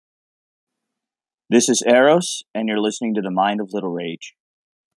This is Eros, and you're listening to The Mind of Little Rage.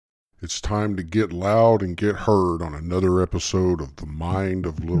 It's time to get loud and get heard on another episode of The Mind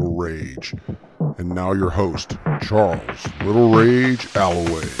of Little Rage. And now your host, Charles Little Rage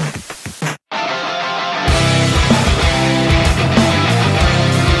Alloway.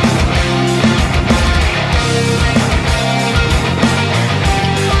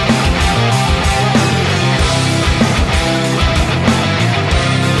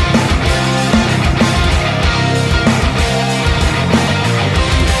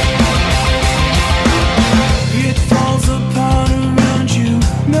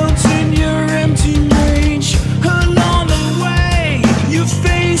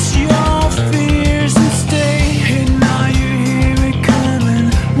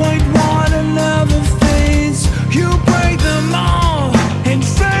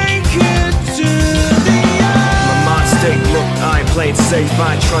 Safe,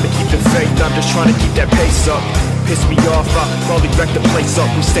 I ain't trying to keep the faith, I'm just trying to keep that pace up. Piss me off, I'll probably wreck the place up.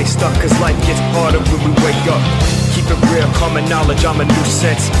 We stay stuck cause life gets harder when we wake up. Keep it real, common knowledge, I'm a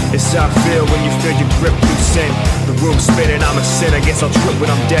nuisance. It's how I feel when you feel your grip loosen. The room's spinning, I'm a sin, I guess I'll trip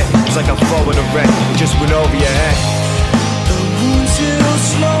when I'm dead. It's like I'm falling a wreck, it just went over your head. The wounds heal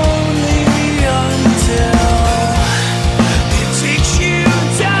slowly until it takes you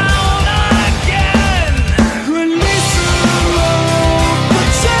down.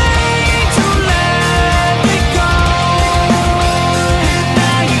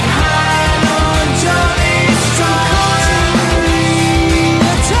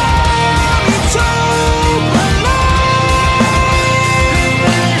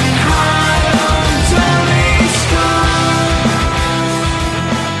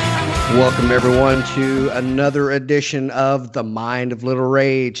 Welcome, everyone, to another edition of The Mind of Little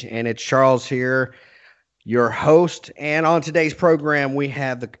Rage, and it's Charles here, your host. And on today's program, we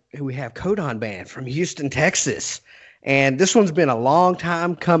have Kodon Band from Houston, Texas, and this one's been a long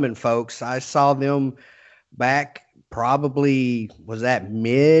time coming, folks. I saw them back probably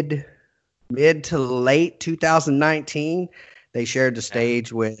mid to late 2019. They shared the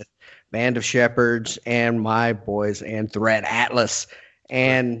stage with Band of Shepherds and My Boys and Threat Atlas,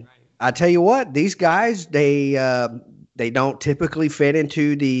 and I tell you what, these guys, they don't typically fit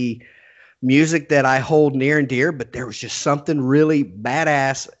into the music that I hold near and dear, but there was just something really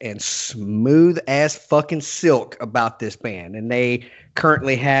badass and smooth as fucking silk about this band. And they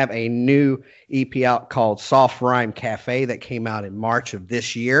currently have a new EP out called Soft Rhyme Cafe that came out in March of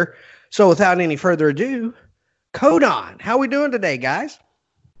this year. So without any further ado, Kodon, how we doing today, guys?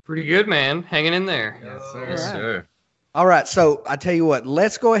 Pretty good, man. Hanging in there. Yes, sir. Yes, sir. All right, so I tell you what,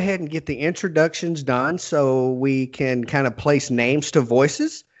 let's go ahead and get the introductions done so we can kind of place names to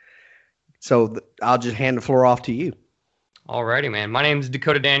voices. So I'll just hand the floor off to you. All righty, man. My name is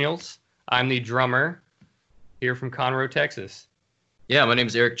Dakota Daniels. I'm the drummer here from Conroe, Texas. Yeah, my name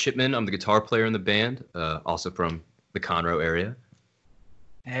is Eric Chipman. I'm the guitar player in the band, also from the Conroe area.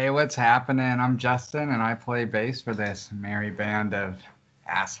 Hey, what's happening? I'm Justin, and I play bass for this merry band of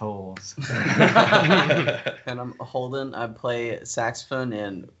assholes. And I'm Holden. I play saxophone,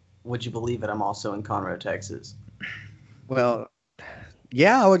 and would you believe it, I'm also in Conroe, Texas. Well,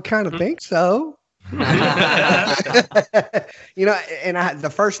 yeah, I would kind of think so. You know, and the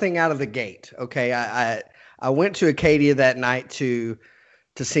first thing out of the gate, okay, I went to Acadia that night to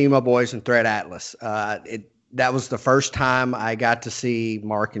see My Boys and Threat Atlas. That was the first time I got to see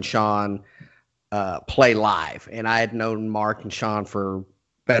Mark and Sean play live, and I had known Mark and Sean for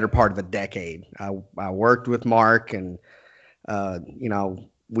better part of a decade. I worked with Mark, and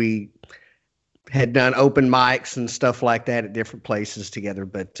we had done open mics and stuff like that at different places together,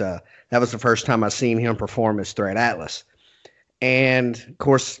 but that was the first time I seen him perform as Threat Atlas. And of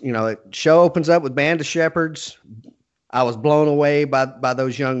course, the show opens up with Band of Shepherds. I was blown away by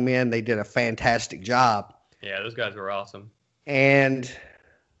those young men. They did a fantastic job. Yeah, those guys were awesome. And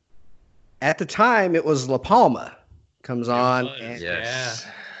at the time, it was La Palma comes on. Yes.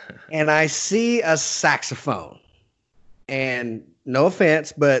 And I see a saxophone. And no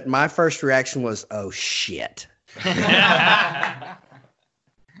offense, but my first reaction was, oh, shit.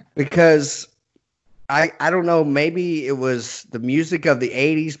 Because I don't know, maybe it was the music of the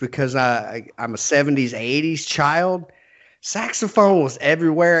 80s because I'm a 70s, 80s child. Saxophone was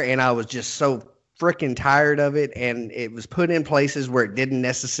everywhere, and I was just so freaking tired of it, and it was put in places where it didn't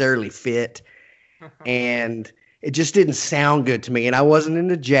necessarily fit, and it just didn't sound good to me. And I wasn't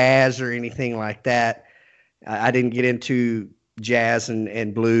into jazz or anything like that. I didn't get into jazz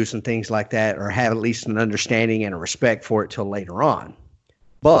and blues and things like that, or have at least an understanding and a respect for it till later on.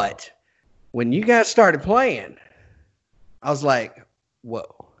 But when you guys started playing, I was like, whoa,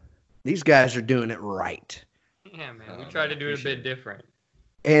 these guys are doing it right. Yeah, man. We tried to do it a bit different.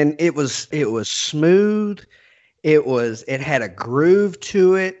 And it was smooth. It had a groove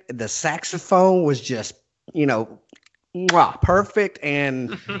to it. The saxophone was just, perfect. And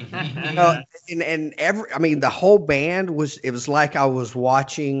the whole band it was like I was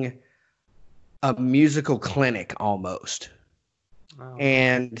watching a musical clinic almost. Wow.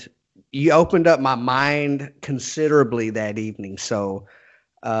 And you opened up my mind considerably that evening. So,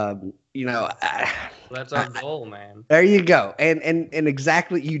 That's our goal, man. there you go. And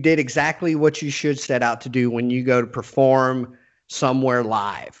exactly, you did exactly what you should set out to do when you go to perform somewhere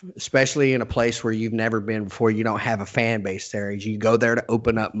live, especially in a place where you've never been before. You don't have a fan base there. You go there to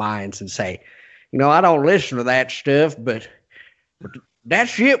open up minds and say, I don't listen to that stuff, but that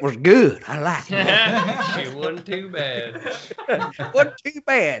shit was good. I like it. It wasn't too bad. Wasn't too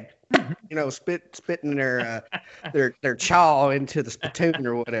bad. Spitting their chaw into the spittoon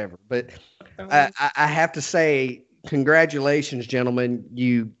or whatever. But I have to say, congratulations, gentlemen.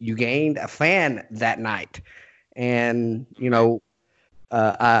 You gained a fan that night, and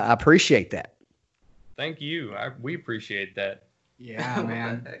I appreciate that. Thank you. We appreciate that. Yeah,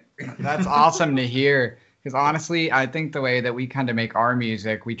 man. That's awesome to hear. Because honestly, I think the way that we kind of make our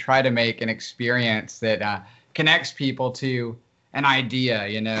music, we try to make an experience that connects people to an idea,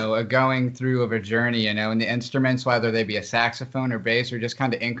 a going through of a journey, and the instruments, whether they be a saxophone or bass, are just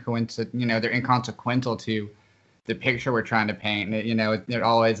kind of they're inconsequential to the picture we're trying to paint. It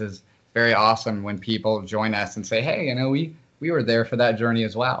always is very awesome when people join us and say, hey, we were there for that journey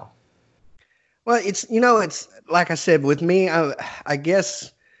as well. Well, it's like I said, with me, I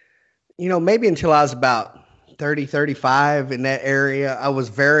guess, maybe until I was about 30, 35 in that area, I was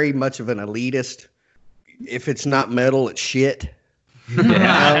very much of an elitist. If it's not metal, it's shit.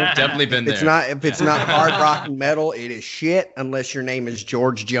 Yeah, definitely been there. If it's not hard rock and metal, it is shit unless your name is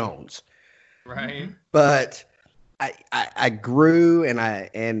George Jones. Right. But I grew and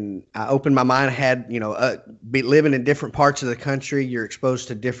I opened my mind. I had, be living in different parts of the country. You're exposed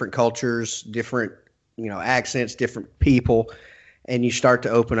to different cultures, different, accents, different people. And you start to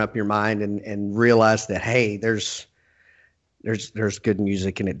open up your mind and realize that, hey, there's good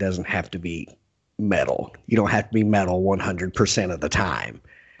music and it doesn't have to be metal. You don't have to be metal 100% of the time.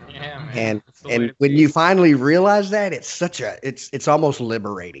 Yeah, man. And when you finally realize that, it's almost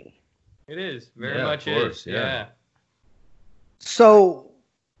liberating. It is. Very much is. Yeah. So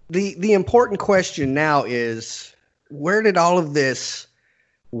the important question now is, where did all of this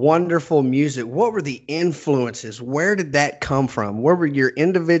wonderful music, what were the influences? Where did that come from? Where were your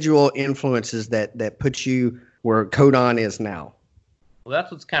individual influences that put you where Kodon is now? Well,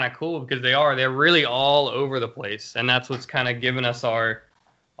 that's what's kind of cool because they're really all over the place. And that's what's kind of given us our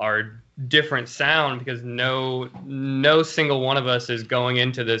different sound, because no single one of us is going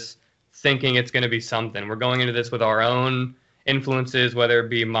into this thinking it's going to be something. We're going into this with our own influences, whether it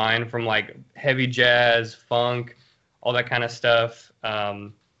be mine from like heavy jazz, funk, all that kind of stuff.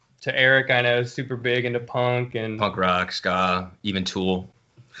 To Eric, I know, super big into punk and punk rock, ska, even Tool.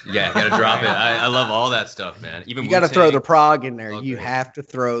 Yeah, gotta drop it. I love all that stuff, man. Even you got to throw the prog in there. Okay. You have to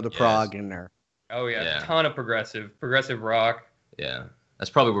throw the prog in there. Oh yeah, ton of progressive rock. Yeah, that's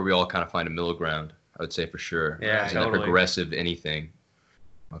probably where we all kind of find a middle ground. I would say for sure. Yeah, totally. Progressive anything,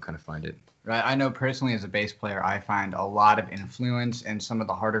 I'll kind of find it. Right. I know personally as a bass player, I find a lot of influence in some of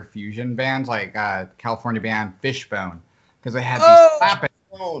the harder fusion bands, like California band Fishbone, because they had these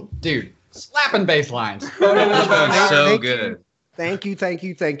slapping bass lines. So good. Thank you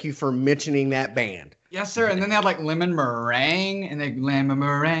for mentioning that band. Yes, sir. And then they had like Lemon Meringue, and Lemon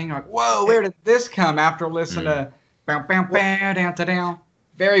Meringue. Like, whoa, where did this come? After listening to bam, bam, bam, down to down.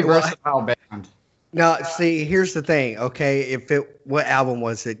 Very versatile band. Now, see, here's the thing. Okay, what album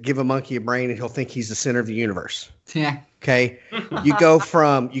was it? Give a monkey a brain, and he'll think he's the center of the universe. Yeah. Okay, you go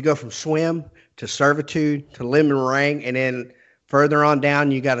from Swim to Servitude to Lemon Meringue, and then further on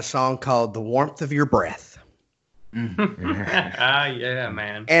down, you got a song called "The Warmth of Your Breath." Yeah,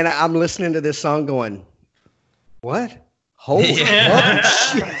 man. And I'm listening to this song going, what? Holy shit.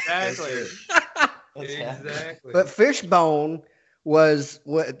 Exactly. Exactly. But Fishbone was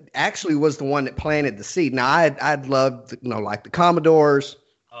what actually was the one that planted the seed. Now I'd loved, like the Commodores.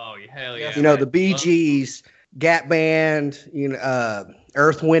 Oh, hell yeah. The Bee Gees, Gap Band,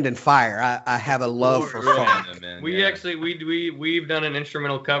 Earth, Wind, and Fire. I have a love for funk. We've done an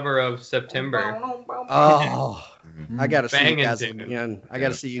instrumental cover of September. Oh, I got to see you guys again. I got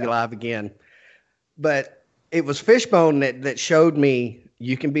to see you live again. But it was Fishbone that showed me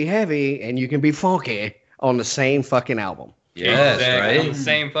you can be heavy and you can be funky on the same fucking album. Yes, exactly. right. On the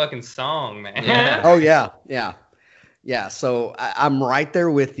same fucking song, man. Yeah. Oh yeah, yeah. Yeah, so I'm right there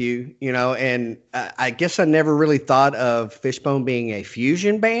with you, and I guess I never really thought of Fishbone being a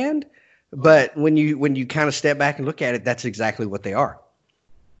fusion band, but when you kind of step back and look at it, that's exactly what they are.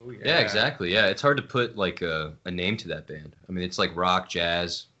 Oh, Yeah, exactly. Yeah, it's hard to put like a name to that band. I mean, it's like rock,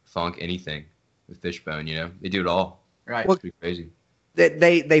 jazz, funk, anything with Fishbone. They do it all. Right. Well, It's pretty crazy.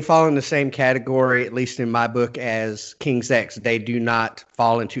 They fall in the same category, at least in my book, as King's X. They do not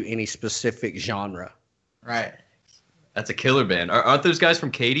fall into any specific genre. Right. That's a killer band. Aren't those guys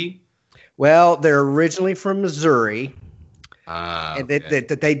from Katy? Well, they're originally from Missouri. And Okay.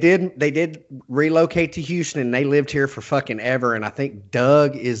 they did relocate to Houston, and they lived here for fucking ever. And I think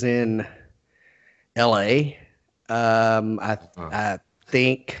Doug is in L.A. I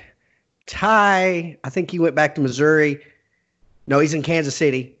think Ty. I think he went back to Missouri. No, he's in Kansas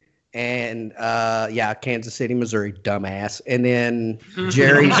City. And Kansas City, Missouri, dumbass. And then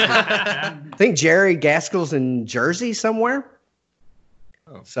I think Jerry Gaskell's in Jersey somewhere.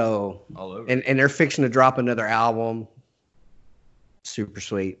 Oh, So all over. and they're fixing to drop another album. Super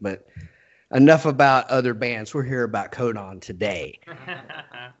sweet, but enough about other bands. We're here about Kodon today.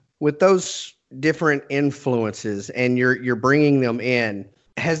 With those different influences, and you're bringing them in,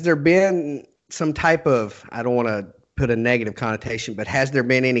 has there been some type of, I don't want to put a negative connotation, but has there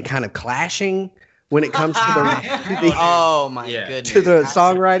been any kind of clashing when it comes to the Oh my Yeah. goodness. to the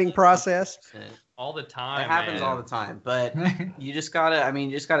songwriting process? all the time. It happens man. all the time, but you just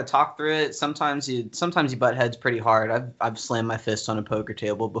gotta talk through it. Sometimes you butt heads pretty hard. I've slammed my fist on a poker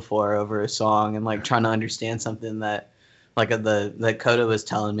table before over a song and like trying to understand something that that Coda was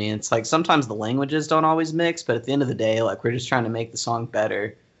telling me. It's like sometimes the languages don't always mix, but at the end of the day, like we're just trying to make the song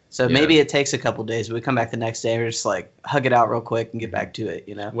better. So maybe it takes a couple days, but we come back the next day, we're just like hug it out real quick and get back to it,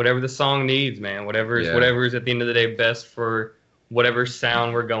 Whatever the song needs, man. Whatever is at the end of the day best for whatever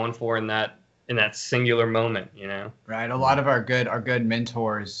sound we're going for in that singular moment, Right. A lot of our good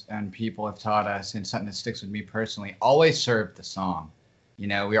mentors and people have taught us, and something that sticks with me personally, always serve the song.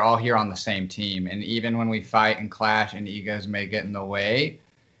 We're all here on the same team. And even when we fight and clash and egos may get in the way,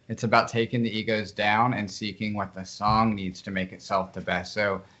 it's about taking the egos down and seeking what the song needs to make itself the best.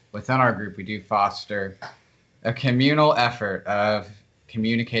 So within our group, we do foster a communal effort of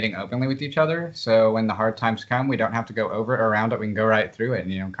communicating openly with each other. So when the hard times come, we don't have to go over it or around it. We can go right through it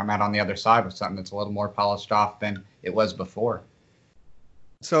and, come out on the other side with something that's a little more polished off than it was before.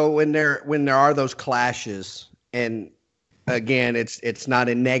 So when there are those clashes, and again, it's not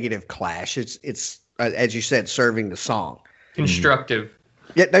a negative clash. It's as you said, serving the song. Constructive.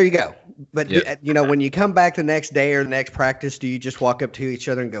 Yeah, there you go. But Yep. when you come back the next day or the next practice, do you just walk up to each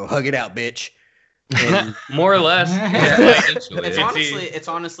other and go, "Hug it out, bitch"? And, More or less. Essentially, It's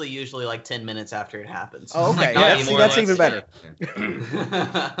honestly usually like 10 minutes after it happens. oh, okay, Yeah, see, more or that's less. even better.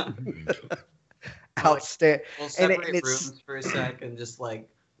 We'll Outstanding. separate it's- rooms for a sec and just like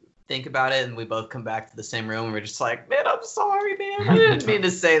think about it, and we both come back to the same room and we're just like, man, I'm sorry, man. I didn't mean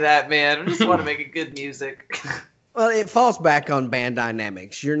to say that, man. I just want to make good music. Well, it falls back on band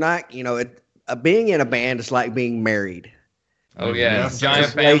dynamics. You're not, being in a band is like being married. Oh yeah, Yes, giant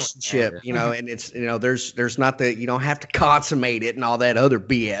It's a family. relationship, and it's, there's not you don't have to consummate it and all that other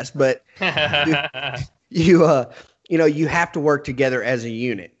BS, but you have to work together as a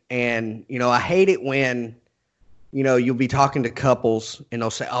unit. And, I hate it when, you'll be talking to couples and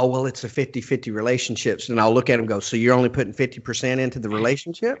they'll say, oh, well, it's a 50-50 relationships. And I'll look at them and go, so you're only putting 50% into the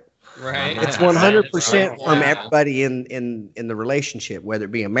relationship? Right. It's Yeah. 100% Right. from Yeah. everybody in the relationship, whether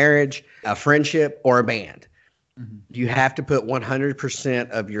it be a marriage, a friendship, or a band. Mhm. You have to put 100%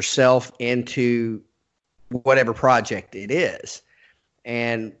 of yourself into whatever project it is.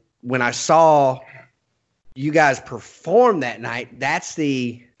 And when I saw you guys perform that night, that's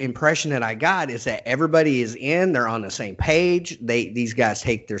the impression that I got, is that everybody is in, they're on the same page. These guys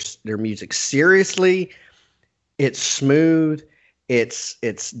take their music seriously. It's smooth.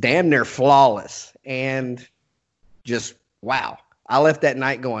 It's damn near flawless, and just wow. I left that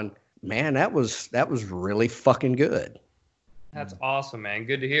night going, man, that was really fucking good. That's awesome, man.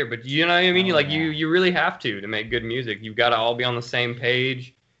 Good to hear. But you know what I mean? Oh, You really have to make good music. You've got to all be on the same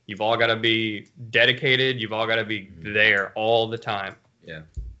page. You've all got to be dedicated. You've all got to be there all the time.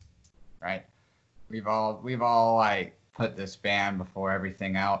 Right. We've all like put this band before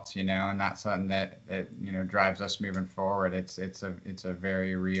everything else, and that's something that drives us moving forward. It's a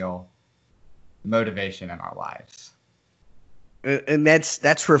very real motivation in our lives. And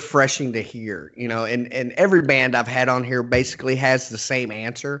that's refreshing to hear, and every band I've had on here basically has the same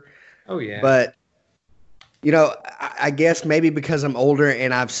answer. Oh yeah. But I guess maybe because I'm older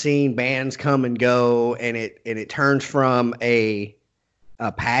and I've seen bands come and go, and it turns from a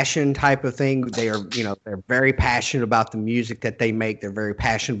a passion type of thing. They are, they're very passionate about the music that they make. They're very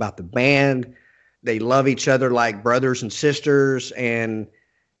passionate about the band. They love each other like brothers and sisters, and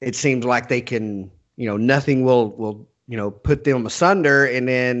it seems like they can, nothing will put them asunder. And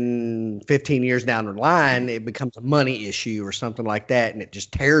then 15 years down the line, it becomes a money issue or something like that, and it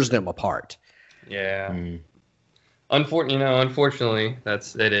just tears them apart. Yeah. Unfortunately,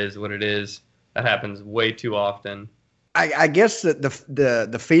 it is what it is. That happens way too often. I guess that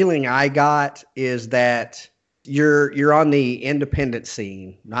the feeling I got is that you're on the independent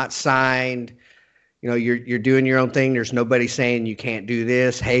scene, not signed. You're doing your own thing. There's nobody saying you can't do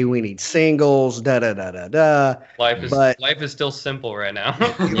this. Hey, we need singles. Da da da da da. Life is still simple right now.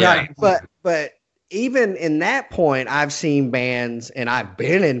 Yeah. But even in that point, I've seen bands, and I've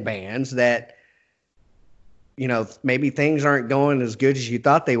been in bands that, maybe things aren't going as good as you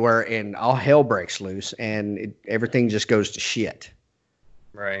thought they were, and all hell breaks loose, and everything just goes to shit.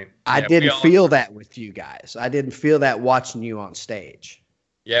 Right. I didn't feel that with you guys. I didn't feel that watching you on stage.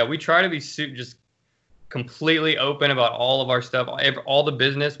 Yeah, we try to be just completely open about all of our stuff. All the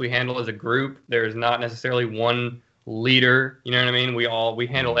business we handle as a group. There's not necessarily one leader. You know what I mean? We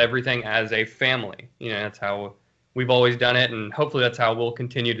handle everything as a family. That's how we've always done it, and hopefully that's how we'll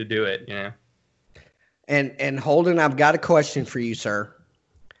continue to do it. And Holden, I've got a question for you, sir.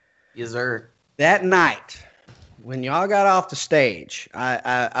 Yes, sir. That night, when y'all got off the stage,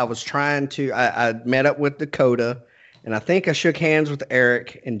 I was trying to. I met up with Dakota. And I think I shook hands with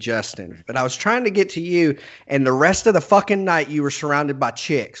Eric and Justin. But I was trying to get to you, and the rest of the fucking night you were surrounded by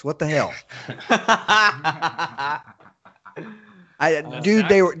chicks. What the hell? Dude,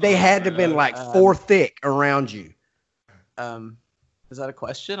 they had to have been like 4 thick around you. Is that a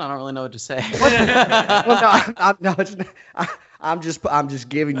question? I don't really know what to say. Well, no, it's not. I'm just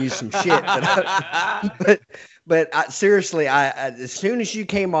giving you some shit. But seriously, I as soon as you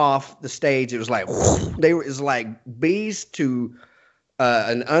came off the stage, it was like it was like bees to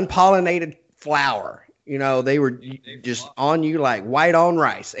an unpollinated flower. They were just on you like white on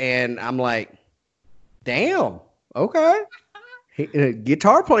rice, and I'm like, damn, okay.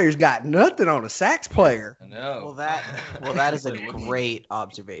 Guitar player's got nothing on a sax player. I know. Well, that is a great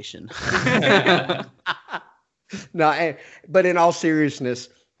observation. No, but in all seriousness,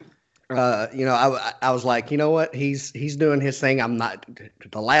 I was like, you know what? He's doing his thing. I'm not.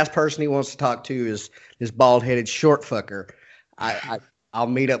 The last person he wants to talk to is this bald-headed short fucker. I'll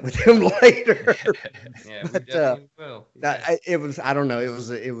meet up with him later. Yeah, we definitely will. It was. I don't know. It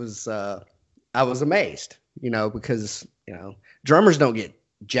was. I was amazed. Because drummers don't get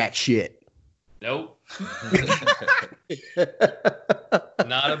jack shit. Nope.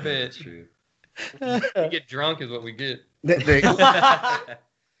 Not a bit. True. We get drunk is what we get.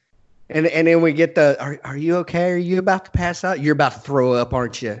 And then we get are you okay? Are you about to pass out? You're about to throw up,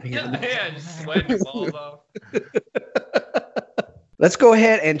 aren't you? Yeah, just sweating your balls off. Let's go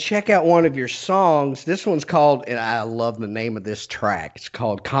ahead and check out one of your songs. This one's called, and I love the name of this track. It's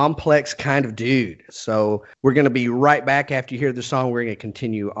called Complex Kind of Dude. So we're going to be right back after you hear the song. We're going to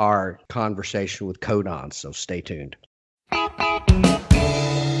continue our conversation with Kodon. So stay tuned.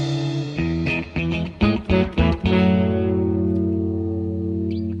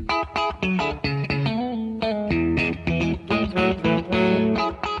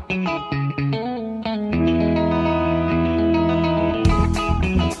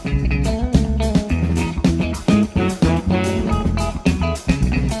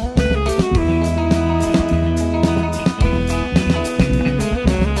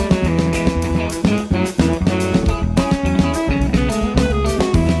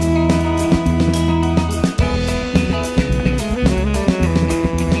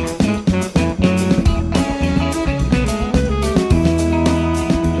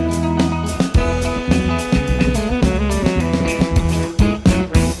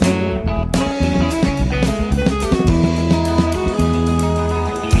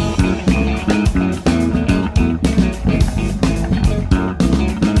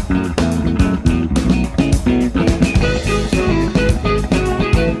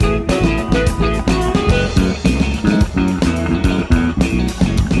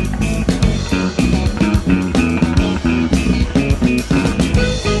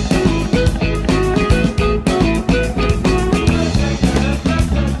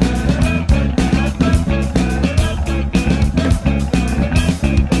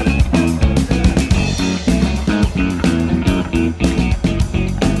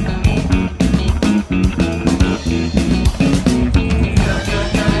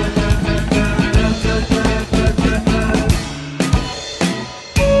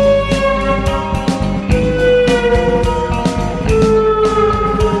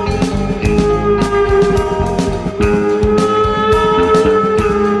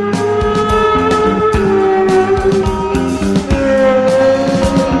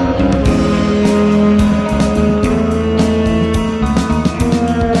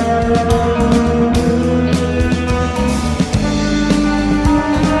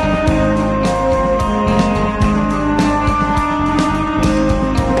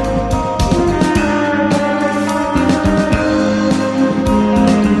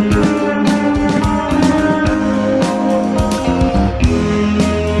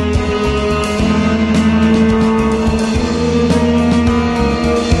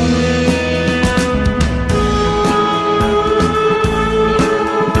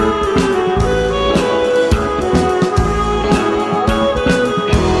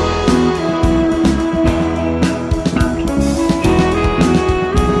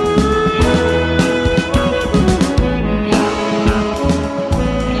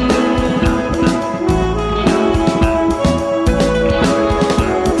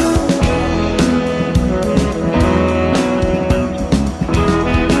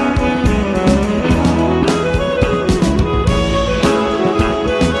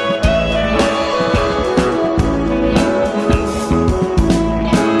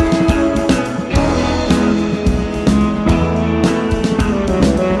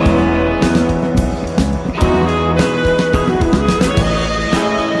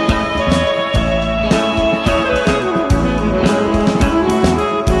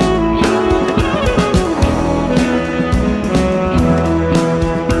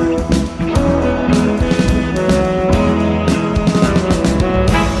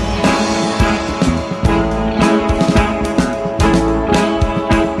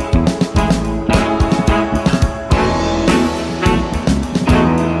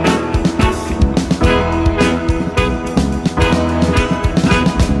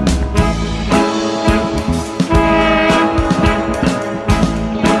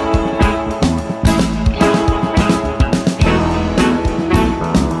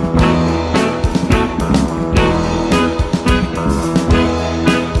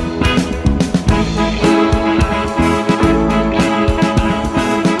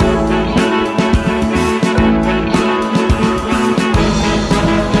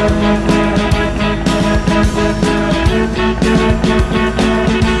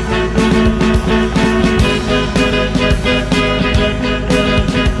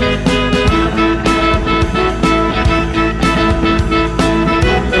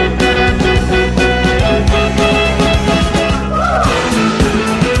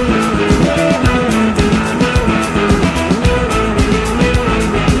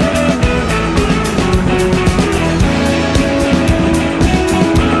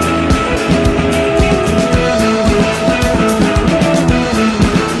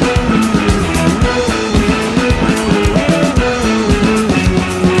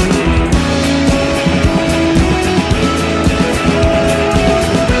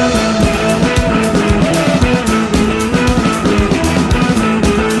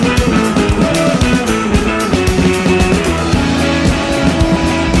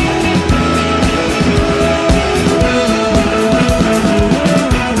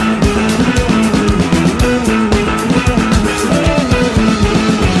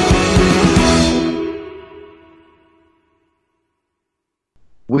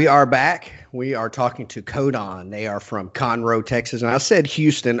 We are back. We are talking to Kodon. They are from Conroe, Texas. And I said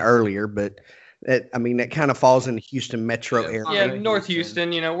Houston earlier, but that kind of falls in the Houston metro area. Yeah, North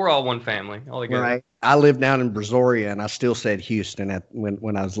Houston. We're all one family, all together. Right. I live down in Brazoria, and I still said Houston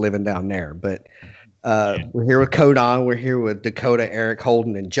when I was living down there. But we're here with Kodon. We're here with Dakota, Eric,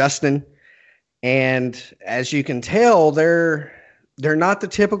 Holden, and Justin. And as you can tell, they're not the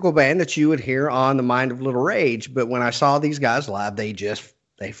typical band that you would hear on The Mind of Little Rage. But when I saw these guys live, they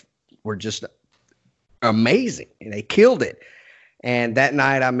were just amazing, and they killed it. And that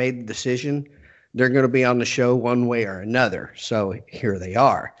night I made the decision they're going to be on the show one way or another. So here they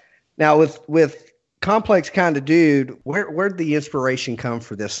are. Now with Complex Kind of Dude, where'd the inspiration come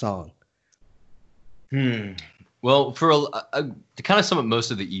for this song? Well, to kind of sum up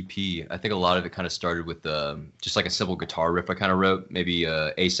most of the EP, I think a lot of it kind of started with just like a simple guitar riff I kind of wrote, maybe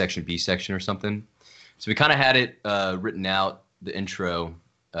A section, B section or something. So we kind of had it written out, the intro.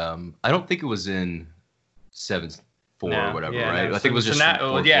 I don't think it was in 7/4 or whatever, right? I think it was just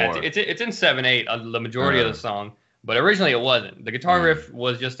 4/4. It's in 7/8, the majority of the song, but originally it wasn't. The guitar riff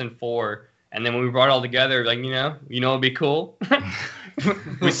was just in 4, and then when we brought it all together, like it'd be cool.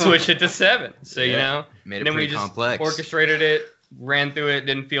 We switched it to 7, so made it then we pretty just complex. Orchestrated it, ran through it,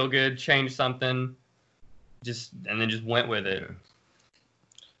 didn't feel good, changed something, and then just went with it.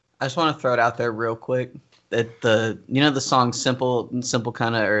 I just want to throw it out there real quick that the song Simple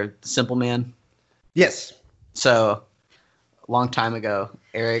kind of, or Simple Man. Yes. So a long time ago,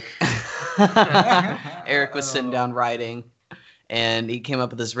 Eric was sitting down writing, and he came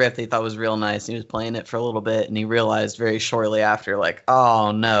up with this riff that he thought was real nice. And he was playing it for a little bit, and he realized very shortly after, like,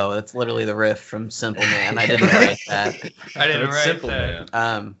 oh no, that's literally the riff from Simple Man. I didn't write that. I didn't write Simple that.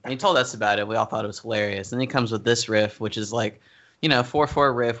 Man. And he told us about it. We all thought it was hilarious. And then he comes with this riff, which is like,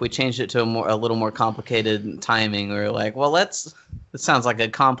 4/4 riff. We changed it to a little more complicated timing. We were like, well, it sounds like a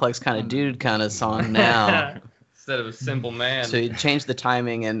Complex Kind of Dude kind of song now. Instead of a Simple Man. So he changed the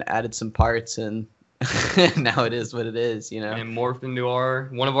timing and added some parts, and now it is what it is, And morphed into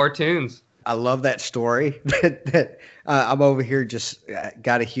one of our tunes. I love that story. I'm over here just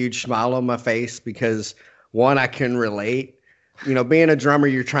got a huge smile on my face because, one, I can relate. Being a drummer,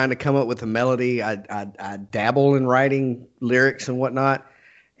 you're trying to come up with a melody. I dabble in writing lyrics and whatnot.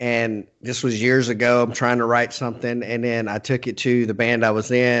 And this was years ago. I'm trying to write something, and then I took it to the band I was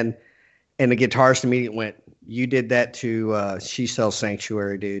in, and the guitarist immediately went, "You did that to She Sells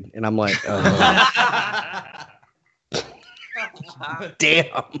Sanctuary, dude." And I'm like,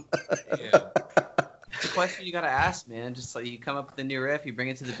 damn. The question you gotta ask, man. Just like you come up with a new riff, you bring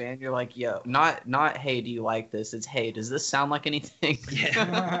it to the band, you're like, yo, not hey, do you like this? It's hey, does this sound like anything?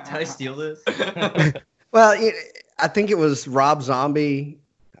 Yeah. Did I steal this? Well, I think it was Rob Zombie.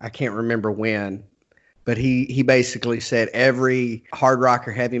 I can't remember when, but he basically said every hard rock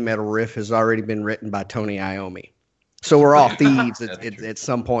or heavy metal riff has already been written by Tony Iommi. So we're all thieves at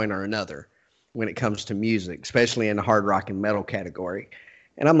some point or another when it comes to music, especially in the hard rock and metal category.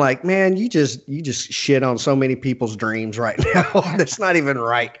 And I'm like, man, you just shit on so many people's dreams right now. That's not even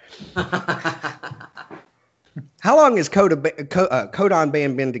right. How long has Kodon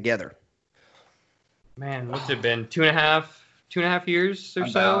Band been together? Man, what's it been? 2.5 years or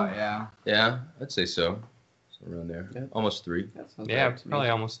so? Yeah. Yeah, I'd say so. Around there. Yeah. Almost 3. Yeah, probably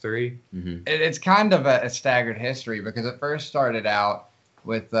almost 3. Mm-hmm. It's kind of a staggered history because it first started out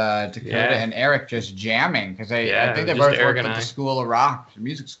with Dakota and Eric just jamming because I think they both worked at the School of Rock,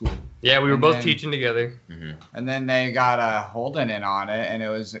 music school. Yeah, we were both teaching together. Mm-hmm. And then they got Holden in on it, and it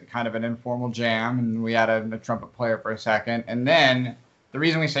was kind of an informal jam, and we had a trumpet player for a second. And then the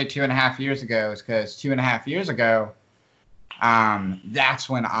reason we say 2.5 years ago is because 2.5 years ago, that's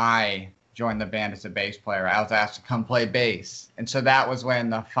when I joined the band as a bass player. I was asked to come play bass. And so that was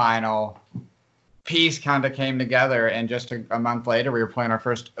when the final piece kind of came together, and just a month later we were playing our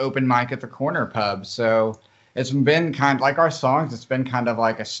first open mic at the Corner Pub. So it's been kind of like our songs, it's been kind of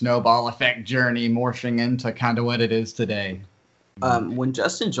like a snowball effect journey morphing into kind of what it is today. When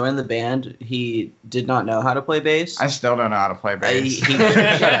Justin joined the band, he did not know how to play bass. I still don't know how to play bass.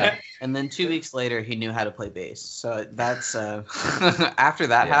 And then 2 weeks later, he knew how to play bass. So that's after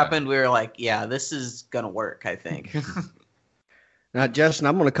that happened, we were like, yeah, this is going to work, I think. Now, Justin,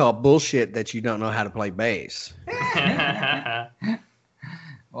 I'm going to call bullshit that you don't know how to play bass.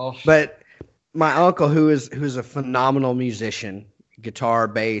 Well, but my uncle, who's a phenomenal musician, guitar,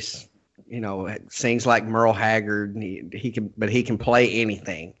 bass, sings like Merle Haggard. And he can play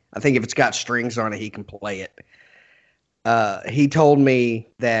anything. I think if it's got strings on it, he can play it. He told me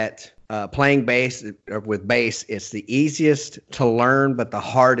that playing bass with bass, it's the easiest to learn, but the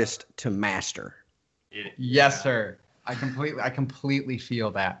hardest to master. Yes, sir. I completely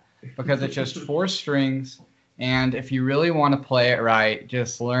feel that because it's just 4 strings. And if you really want to play it right,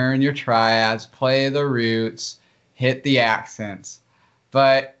 just learn your triads, play the roots, hit the accents.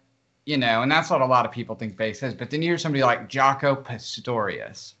 But, and that's what a lot of people think bass is. But then you hear somebody like Jaco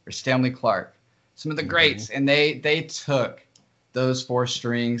Pastorius or Stanley Clarke, some of the greats, and they took those 4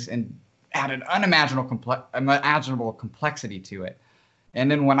 strings and added unimaginable complexity to it. And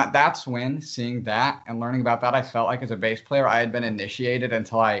then that's when seeing that and learning about that, I felt like as a bass player, I had been initiated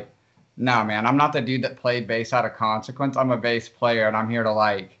into like, no, man, I'm not the dude that played bass out of consequence. I'm a bass player, and I'm here to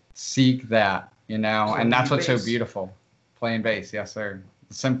like seek that, and that's what's so beautiful, playing bass. Yes, sir.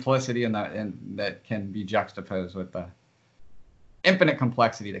 The simplicity and that can be juxtaposed with the infinite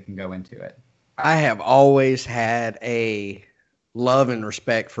complexity that can go into it. I have always had a love and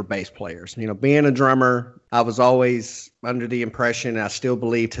respect for bass players. Being a drummer, I was always under the impression, and I still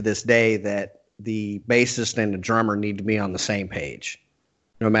believe to this day, that the bassist and the drummer need to be on the same page,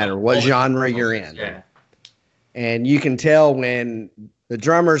 no matter what genre you're in. Yeah. And you can tell when the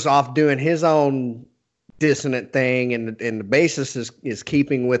drummer's off doing his own dissonant thing and the bassist is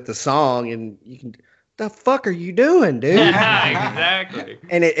keeping with the song, and you can, the fuck are you doing, dude? Exactly.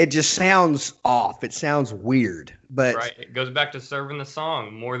 And it just sounds off. It sounds weird. But right. It goes back to serving the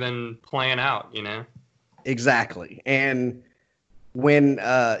song more than playing out, Exactly. And when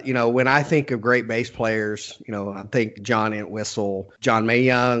I think of great bass players, I think John Entwistle, John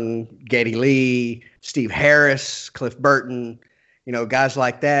Mayung, Geddy Lee, Steve Harris, Cliff Burton, guys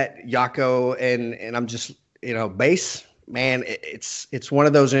like that, Jaco, and I'm just, bass, man, it's one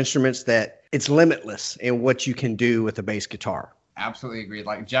of those instruments that it's limitless in what you can do with a bass guitar. Absolutely agreed.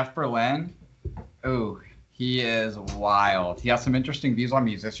 Like Jeff Berlin, he is wild. He has some interesting views on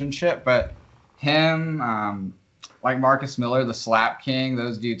musicianship, but him, like Marcus Miller, the Slap King,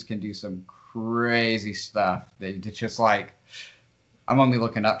 those dudes can do some crazy stuff. It's just like, I'm only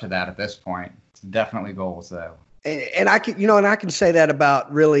looking up to that at this point. It's definitely goals though. And I can say that about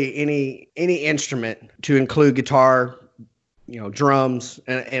really any instrument, to include guitar, drums,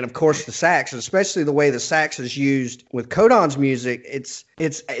 and of course the sax, especially the way the sax is used with Kodon's music.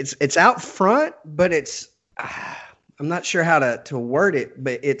 It's out front, but I'm not sure how to word it,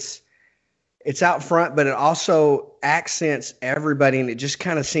 but it's out front, but it also accents everybody, and it just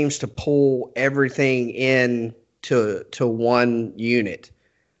kind of seems to pull everything in to one unit.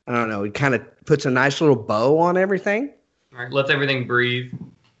 I don't know. It kind of puts a nice little bow on everything. All right, lets everything breathe.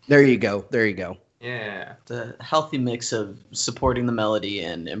 There you go. Yeah. The healthy mix of supporting the melody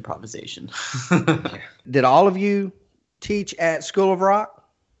and improvisation. Did all of you teach at School of Rock?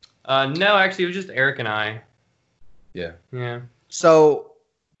 No, actually, it was just Eric and I. Yeah. Yeah. So,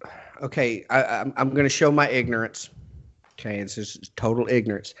 okay, I'm going to show my ignorance. Okay, it's just total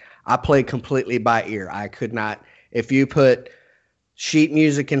ignorance. I played completely by ear. I could not. If you put sheet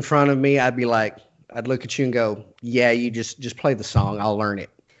music in front of me, I'd look at you and go, "Yeah, you just play the song. I'll learn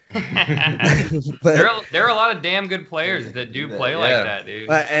it." But there are a lot of damn good players that do play like that, dude.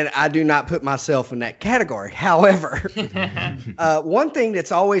 And I do not put myself in that category. However, one thing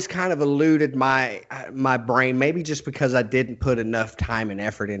that's always kind of eluded my brain, maybe just because I didn't put enough time and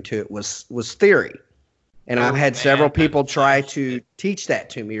effort into it, was theory. And I've had several people try to teach that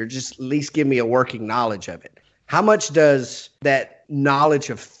to me, or just at least give me a working knowledge of it. How much does that knowledge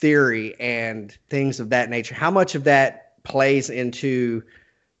of theory and things of that nature, how much of that plays into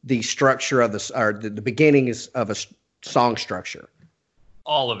the structure of the beginnings of a song structure?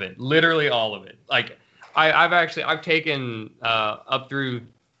 All of it, literally all of it. Like I've taken up through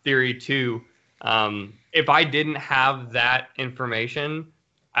theory 2. If I didn't have that information,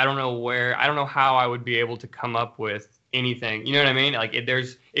 I don't know how I would be able to come up with anything. You know what I mean? Like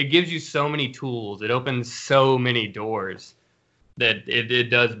it gives you so many tools. It opens so many doors that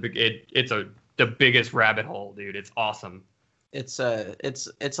it's the biggest rabbit hole, dude. It's awesome. It's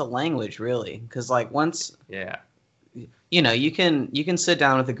a language, really, because like once Yeah. you can sit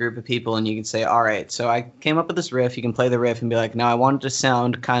down with a group of people and you can say, all right, so I came up with this riff. You can play the riff and be like, no, I want it to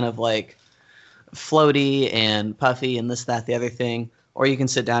sound kind of like floaty and puffy and this, that, the other thing. Or you can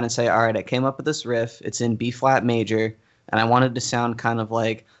sit down and say, all right, I came up with this riff. It's in B flat major, and I wanted to sound kind of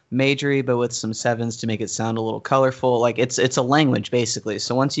like majory, but with some sevens to make it sound a little colorful. Like it's a language, basically.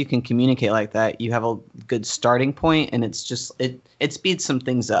 So once you can communicate like that, you have a good starting point, and it's just it speeds some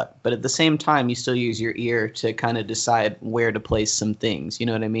things up. But at the same time, you still use your ear to kind of decide where to place some things. You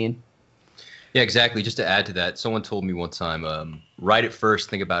know what I mean? Yeah, exactly. Just to add to that, someone told me one time, write it first,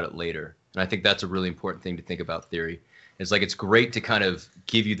 think about it later. And I think that's a really important thing to think about theory. It's like it's great to kind of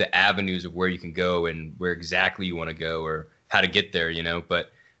give you the avenues of where you can go and where exactly you want to go or how to get there,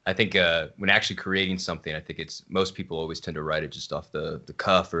 But I think when actually creating something, I think it's most people always tend to write it just off the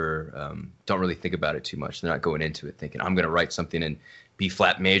cuff or don't really think about it too much. They're not going into it thinking I'm going to write something in B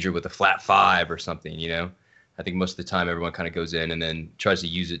flat major with a flat 5 or something. I think most of the time everyone kind of goes in and then tries to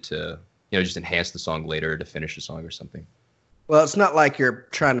use it to just enhance the song later to finish the song or something. Well, it's not like you're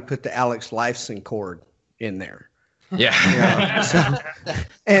trying to put the Alex Lifeson chord in there. Yeah.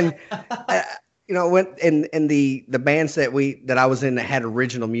 And when in the bands that I was in that had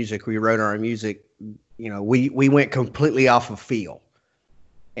original music, we wrote our own music. We went completely off of feel,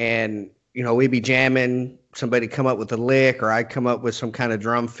 and we'd be jamming. Somebody come up with a lick, or I'd come up with some kind of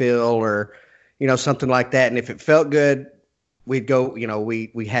drum fill, or something like that. And if it felt good, we'd go.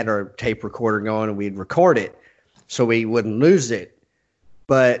 We had our tape recorder going, and we'd record it, so we wouldn't lose it.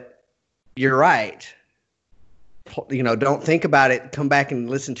 But you're right. Don't think about it. Come back and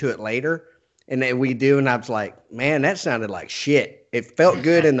listen to it later. And then we do, and I was like, man, that sounded like shit. It felt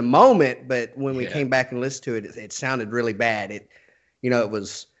good in the moment, but when we came back and listened to it, it sounded really bad. It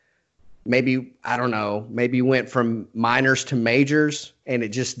was maybe, I don't know, maybe went from minors to majors, and it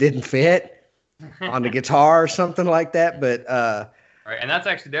just didn't fit on the guitar or something like that. But right, and that's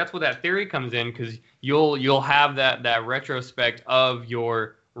where that theory comes in, because you'll have that retrospect of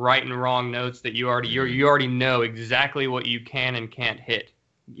your right and wrong notes that you already know exactly what you can and can't hit,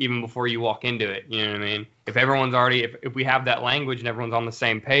 even before you walk into it. You know what I mean? If everyone's already, if we have that language and everyone's on the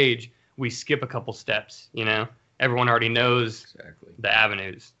same page, we skip a couple steps. Everyone already knows the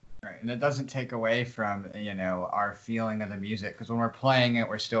avenues. Right, and it doesn't take away from our feeling of the music, because when we're playing it,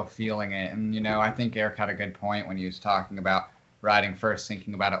 we're still feeling it. And I think Eric had a good point when he was talking about writing first,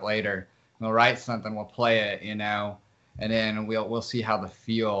 thinking about it later. We'll write something, we'll play it, and then we'll see how the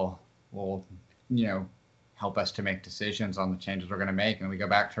feel will help us to make decisions on the changes we're going to make. And we go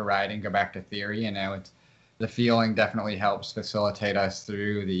back to writing, go back to theory. It's the feeling definitely helps facilitate us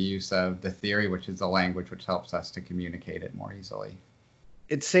through the use of the theory, which is the language, which helps us to communicate it more easily.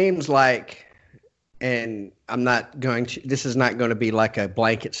 It seems like, and this is not going to be like a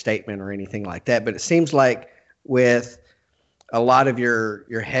blanket statement or anything like that, but it seems like with a lot of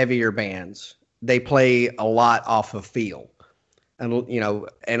your heavier bands, they play a lot off of feel.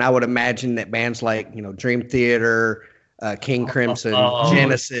 And I would imagine that bands like, Dream Theater, King Crimson,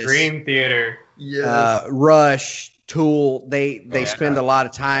 Genesis, Dream Theater, Rush, Tool, they spend a lot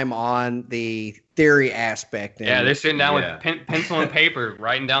of time on the theory aspect. And, they're sitting down with pencil and paper,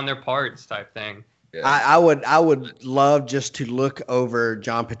 writing down their parts type thing. Yeah. I would love just to look over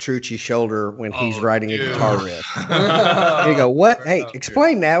John Petrucci's shoulder when he's writing a guitar riff. You go, what? Hey,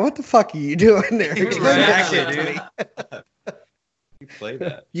 explain that. What the fuck are you doing there? Explain that shit to me. Play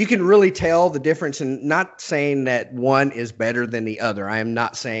that. You can really tell the difference, and not saying that one is better than the other. I am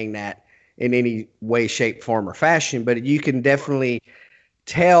not saying that in any way, shape, form, or fashion, but you can definitely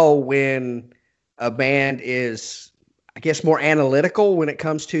tell when a band is, I guess, more analytical when it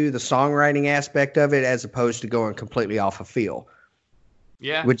comes to the songwriting aspect of it, as opposed to going completely off of feel.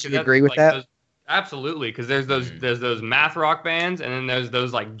 Yeah. Would you agree with that? Absolutely, because there's those math rock bands, and then there's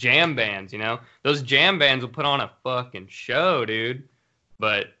those like jam bands. Those jam bands will put on a fucking show, dude.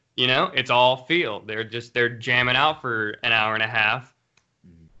 But it's all feel. They're jamming out for an hour and a half.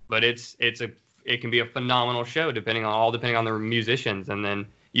 But it can be a phenomenal show depending on the musicians. And then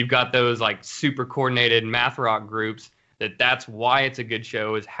you've got those like super coordinated math rock groups. That's why it's a good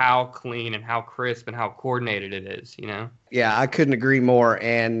show, is how clean and how crisp and how coordinated it is. Yeah, I couldn't agree more.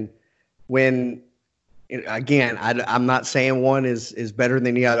 And when, again, I'm not saying one is better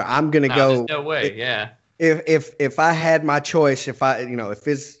than the other. I'm gonna go. There's no way. Yeah. If I had my choice, if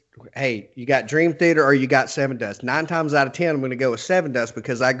it's, hey, you got Dream Theater or you got Seven Dust, 9 times out of 10 I'm going to go with Seven Dust,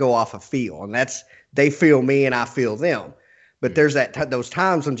 because I go off of feel, and they feel me and I feel them. But there's those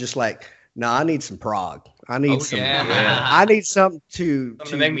times I'm just like, no, I need some prog. I need I need something to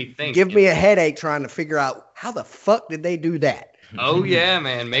make me think. Give me a headache trying to figure out how the fuck did they do that. Oh yeah,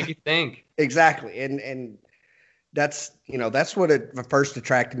 man, make you think. Exactly, and that's what first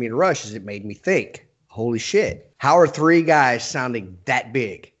attracted me to Rush, is it made me think. Holy shit! How are 3 guys sounding that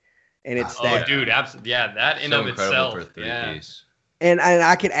big? And it's dude, absolutely, yeah, that in so of itself, for a 3-piece. And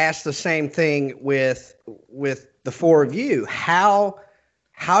I could ask the same thing with the 4 of you. How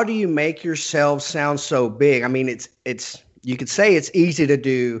do you make yourselves sound so big? I mean, it's you could say it's easy to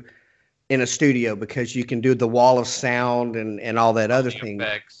do in a studio because you can do the wall of sound and all that other thing.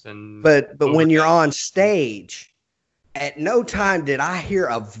 But when you're on stage, at no time did I hear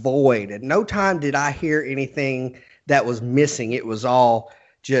a void. At no time did I hear anything that was missing. It was all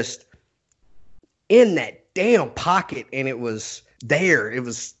just in that damn pocket, and it was there. It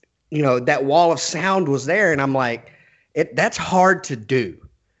was, that wall of sound was there, and I'm like, that's hard to do.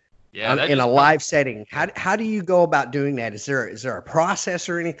 Yeah, in a live setting. How do you go about doing that? Is there a process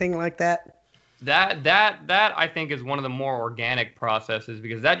or anything like that? That I think is one of the more organic processes,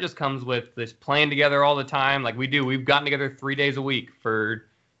 because that just comes with this playing together all the time. Like we do, we've gotten together 3 days a week for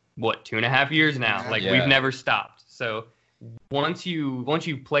what, 2.5 years now. Like we've never stopped. So once you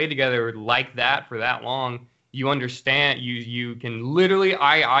play together like that for that long, you understand. You can literally.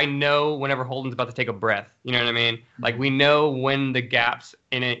 I know whenever Holden's about to take a breath. You know what I mean? Like we know when the gaps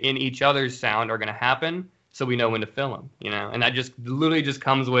in each other's sound are going to happen, so we know when to fill them. You know, and that just literally just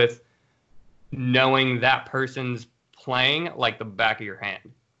comes with knowing that person's playing like the back of your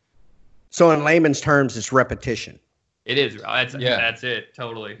hand. So in layman's terms, it's repetition. It is. That's it.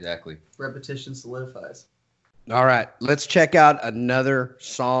 Totally. Exactly. Repetition solidifies. All right, let's check out another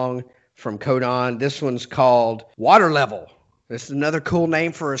song from Kodon. This one's called Water Level. This is another cool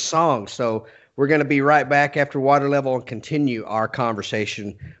name for a song. So we're going to be right back after Water Level and continue our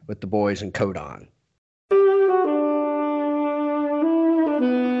conversation with the boys in Kodon.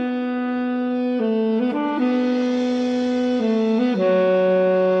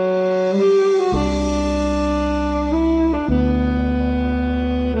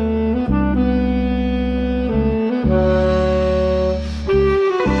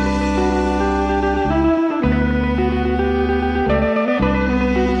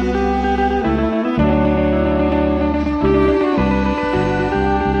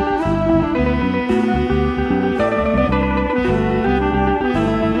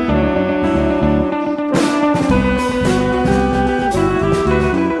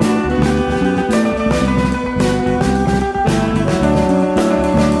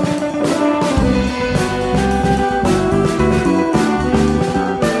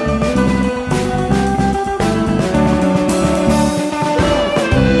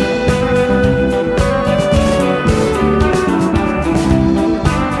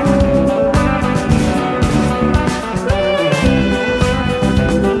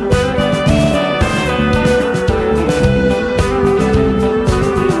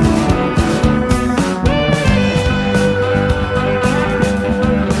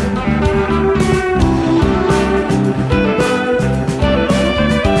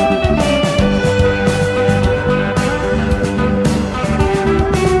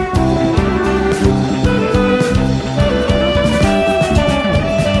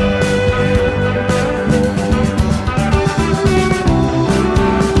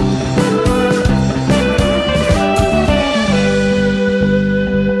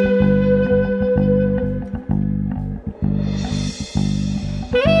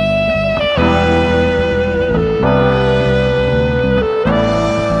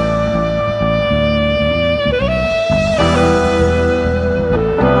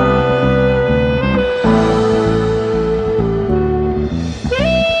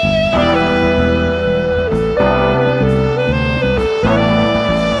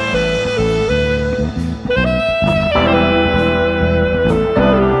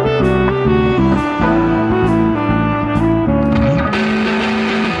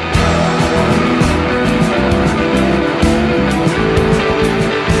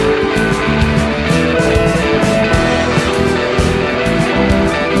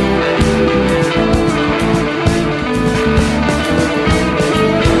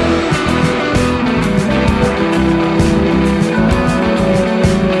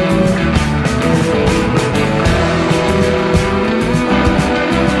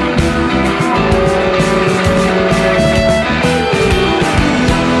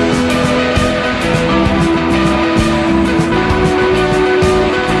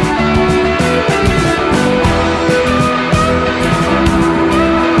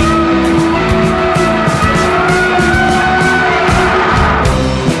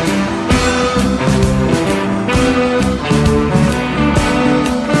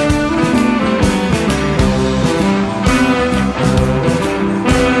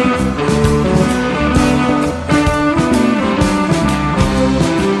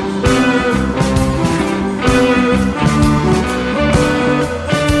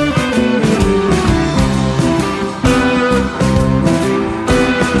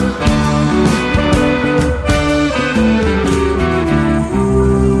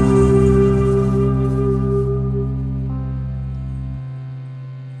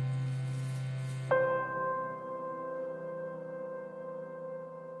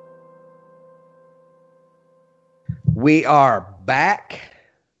 We are back.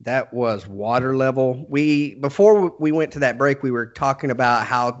 That was Water Level. Before we went to that break, we were talking about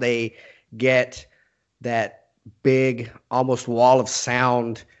how they get that big, almost wall of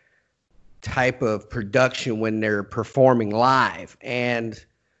sound type of production when they're performing live. And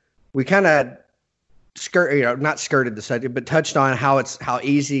we kind of not skirted the subject, but touched on how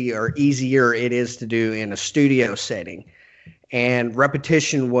easy or easier it is to do in a studio setting. And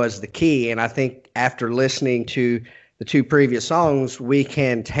repetition was the key. And I think after listening to the two previous songs, we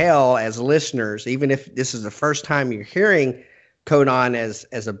can tell as listeners, even if this is the first time you're hearing Kodon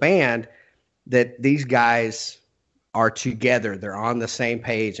as a band, that these guys are together. They're on the same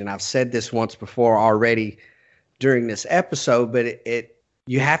page. And I've said this once before already during this episode, but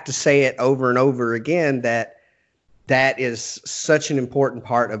you have to say it over and over again that is such an important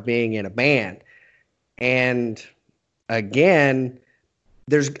part of being in a band. And again,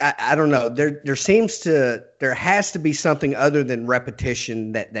 I don't know, there has to be something other than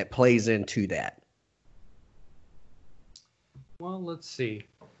repetition that plays into that. Well, let's see.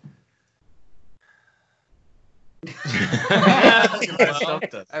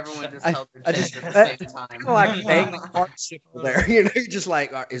 Everyone just held their chest at the same time. Kind of like begging participle there. You're just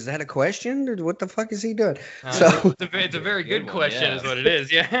like, is that a question or what the fuck is he doing? So it's a very good question, is what it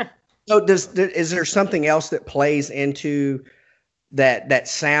is. Yeah. So is there something else that plays into that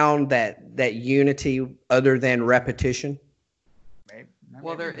sound, that unity other than repetition?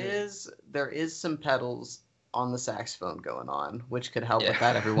 Well, there is some pedals on the saxophone going on, which could help with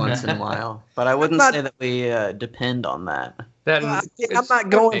that every once in a while. But I wouldn't say that we depend on that. I'm not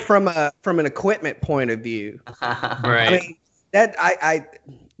going from an equipment point of view. Right. I mean,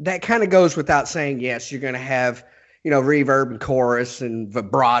 that kind of goes without saying. Yes, you're going to have, reverb and chorus and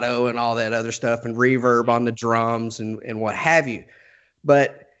vibrato and all that other stuff, and reverb on the drums and what have you.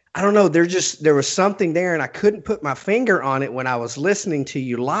 But I don't know. There was something there, and I couldn't put my finger on it when I was listening to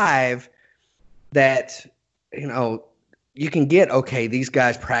you live. That you can get, okay, these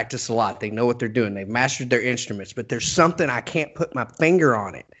guys practice a lot. They know what they're doing. They've mastered their instruments, but there's something I can't put my finger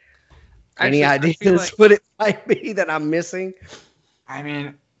on it. Any ideas what it might be that I'm missing? I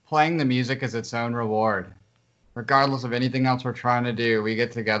mean, playing the music is its own reward. Regardless of anything else we're trying to do, we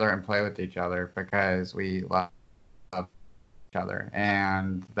get together and play with each other because we love each other.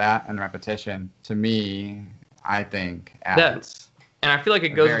 And that and repetition, to me, I think adds. And I feel like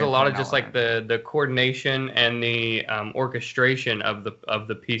it goes with a lot of just like the coordination and the orchestration of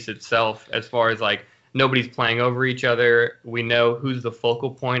the piece itself, as far as like nobody's playing over each other. We know who's the focal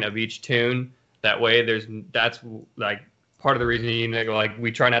point of each tune. That way that's like part of the reason, like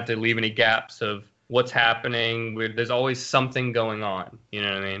we try not to leave any gaps of what's happening. There's always something going on. You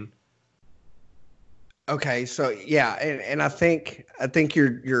know what I mean? Okay, so yeah, and I think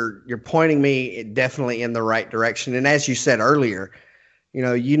you're pointing me definitely in the right direction. And as you said earlier,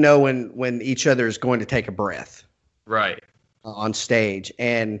 when each other is going to take a breath, right, on stage.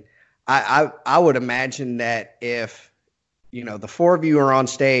 And I would imagine that if the four of you are on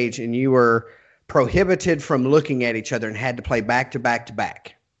stage and you were prohibited from looking at each other and had to play back to back to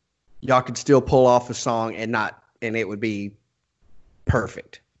back, y'all could still pull off a song and it would be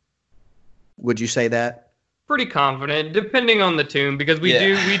perfect. Would you say that? Pretty confident, depending on the tune, because we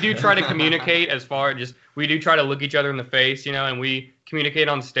do try to communicate as far as we do try to look each other in the face, and we communicate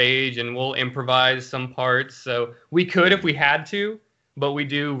on stage and we'll improvise some parts. So we could if we had to, but we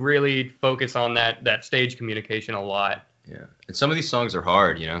do really focus on that stage communication a lot. Yeah, and some of these songs are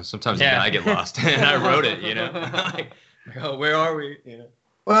hard, Sometimes even I get lost, and I wrote it, like, oh, where are we?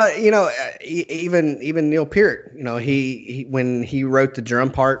 Well, even Neil Peart, he when he wrote the drum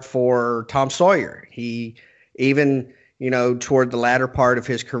part for Tom Sawyer, he even, toward the latter part of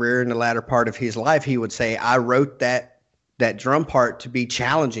his career and the latter part of his life, he would say, I wrote that drum part to be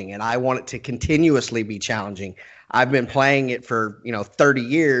challenging, and I want it to continuously be challenging. I've been playing it for, 30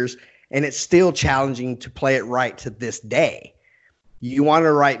 years, and it's still challenging to play it right to this day. You want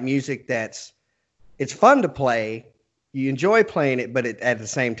to write music it's fun to play, you enjoy playing it, but at the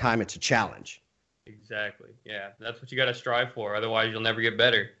same time, it's a challenge. Exactly. Yeah, that's what you got to strive for. Otherwise, you'll never get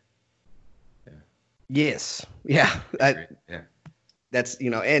better. Yeah. Yes. Yeah. That's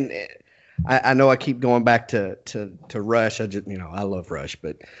and I know I keep going back to Rush. I just I love Rush,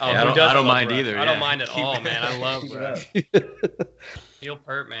 but I don't mind either. I don't mind at all, man. I love Rush. Neil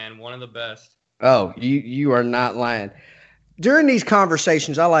Peart, man, one of the best. Oh, you are not lying. During these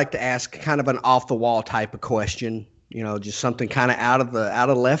conversations, I like to ask kind of an off the wall type of question. Just something kind of out of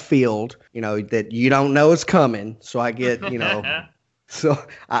left field, that you don't know is coming. So I get, I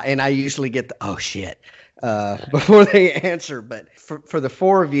usually get the, oh shit, before they answer. But for the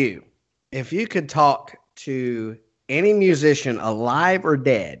four of you, if you could talk to any musician alive or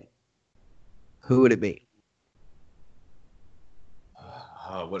dead, who would it be?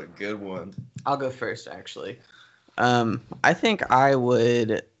 Oh, what a good one. I'll go first, actually. I think I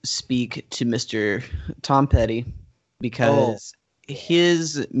would speak to Mr. Tom Petty, because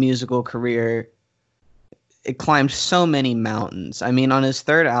his musical career, it climbed so many mountains. I mean, on his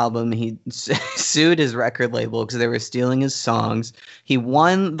third album, he sued his record label because they were stealing his songs. He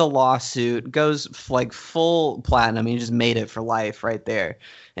won the lawsuit, goes like full platinum. He just made it for life right there.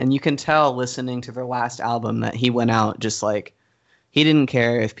 And you can tell listening to their last album that he went out just like, he didn't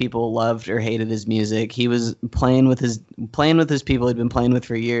care if people loved or hated his music. He was playing with his people he'd been playing with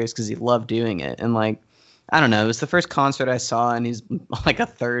for years because he loved doing it. And like, I don't know. It was the first concert I saw, and he's like a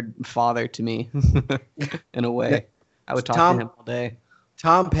third father to me, in a way. I would talk to him all day.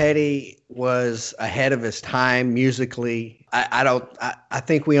 Tom Petty was ahead of his time musically. I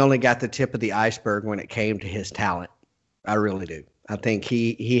think we only got the tip of the iceberg when it came to his talent. I really do. I think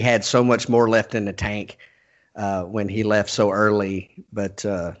he had so much more left in the tank when he left so early. But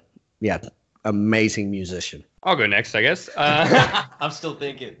yeah, amazing musician. I'll go next, I guess. I'm still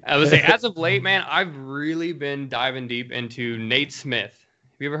thinking. I would say, as of late, man, I've really been diving deep into Nate Smith.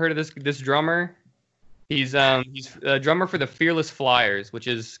 Have you ever heard of this drummer? He's a drummer for the Fearless Flyers, which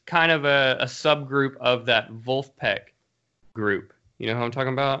is kind of a subgroup of that Wolfpack group. You know who I'm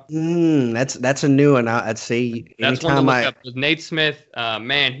talking about? That's a new one. I'd say that's one to look up. With Nate Smith,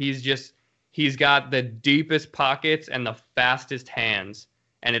 man, he's got the deepest pockets and the fastest hands,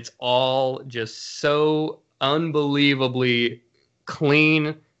 and it's all just so unbelievably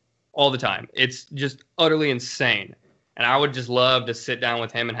clean all the time. It's just utterly insane. And I would just love to sit down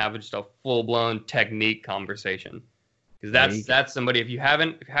with him and have just a full-blown technique conversation. Because that's somebody, if you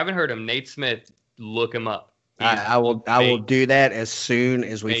haven't heard him, Nate Smith, look him up. I will do that as soon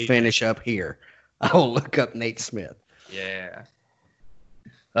as we finish up here. I will look up Nate Smith. Yeah.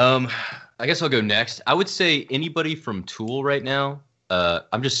 I guess I'll go next. I would say anybody from Tool right now.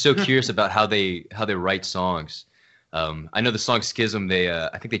 I'm just so curious about how they write songs. I know the song Schism.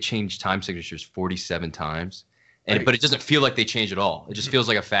 I think they changed time signatures 47 times, but it doesn't feel like they change at all. It just feels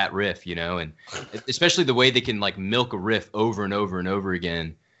like a fat riff, you know. And especially the way they can like milk a riff over and over and over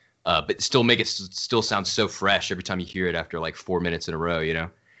again, but still make it still sound so fresh every time you hear it after like 4 minutes in a row, you know.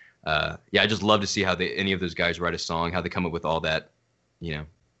 Yeah, I just love to see how any of those guys write a song, how they come up with all that, you know,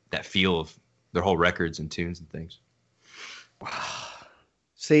 that feel of their whole records and tunes and things.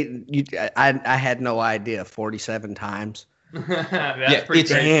 See, I had no idea. 47 times. That's pretty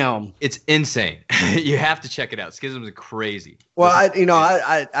crazy. Damn. It's insane. You have to check it out. Schism is crazy. Well,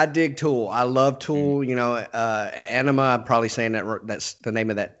 I dig Tool. I love Tool. You know, Anima. I'm probably saying that's the name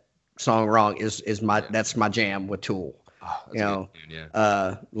of that song wrong. That's my jam with Tool. Oh, you know, good,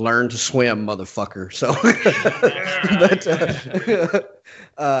 yeah. Learn to swim, motherfucker. So,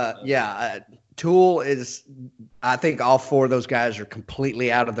 but yeah. Tool is, I think all four of those guys are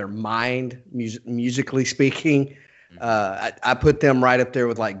completely out of their mind, musically speaking. I put them right up there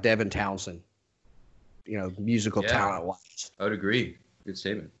with like Devin Townsend, you know, musical talent wise. I would agree. Good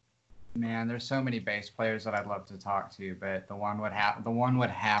statement. Man, there's so many bass players that I'd love to talk to, but the one would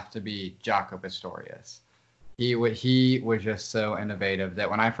have to be Jaco Pastorius. He was just so innovative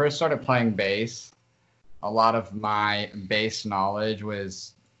that when I first started playing bass, a lot of my bass knowledge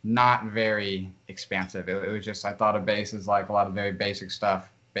was not very expansive. It was just, I thought of bass as like a lot of very basic stuff,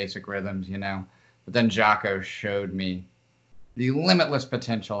 basic rhythms, you know. But then Jaco showed me the limitless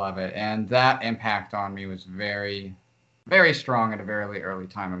potential of it, and that impact on me was very, very strong at a very early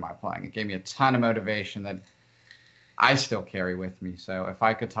time in my playing. It gave me a ton of motivation that I still carry with me. So if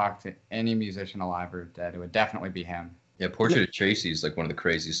I could talk to any musician alive or dead, it would definitely be him. Yeah, Portrait of Tracy is like one of the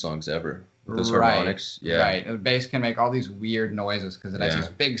craziest songs ever. Those harmonics. Yeah. Right. The bass can make all these weird noises because it has these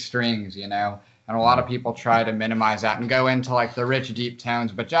big strings, you know. And a lot of people try to minimize that and go into like the rich, deep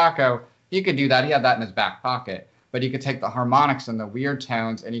tones. But Jaco, he could do that. He had that in his back pocket. But he could take the harmonics and the weird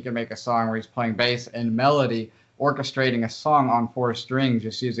tones, and he could make a song where he's playing bass and melody, orchestrating a song on 4 strings,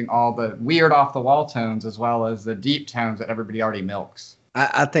 just using all the weird off-the-wall tones as well as the deep tones that everybody already milks.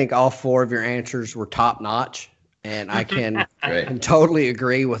 I think all 4 of your answers were top-notch, and I can, can totally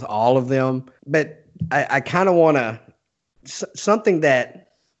agree with all of them. But I kind of want to something that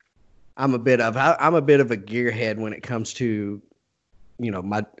I'm a bit of. I'm a bit of a gearhead when it comes to, you know,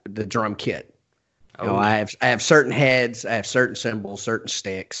 the drum kit. You know, I have certain heads, I have certain cymbals, certain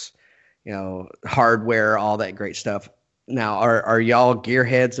sticks, you know, hardware, all that great stuff. Now, are y'all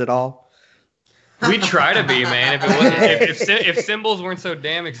gearheads at all? We try to be, man. If it wasn't, if cymbals weren't so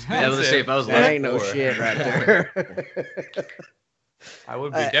damn expensive, let's say if I was that ain't no shit right there. I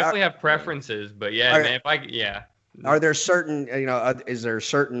would be definitely have preferences, but man, Are there certain, you know, is there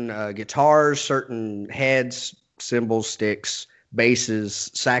certain guitars, certain heads, cymbals, sticks,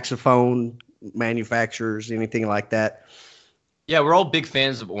 basses, saxophone manufacturers, anything like that? Yeah, we're all big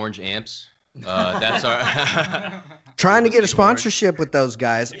fans of orange amps. That's our. Trying to get a sponsorship with those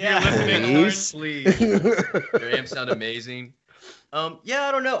guys. If you're listening, Orange, please. Your amps sound amazing. Yeah,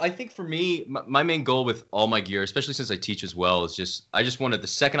 I don't know. I think for me, my main goal with all my gear, especially since I teach as well, is I just wanted the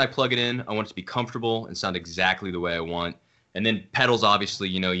second I plug it in, I want it to be comfortable and sound exactly the way I want. And then pedals, obviously,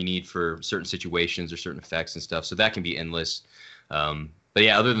 you need for certain situations or certain effects and stuff. So that can be endless. But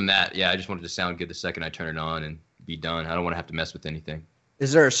yeah, other than that, yeah, I just wanted to sound good the second I turn it on and be done. I don't want to have to mess with anything.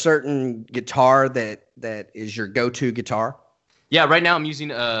 Is there a certain guitar that is your go-to guitar? Yeah, right now I'm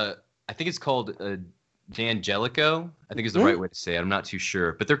using I think it's called D'Angelico, I think is the right way to say it. I'm not too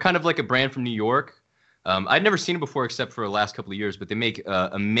sure, but they're kind of like a brand from New York. I'd never seen it before except for the last couple of years, but they make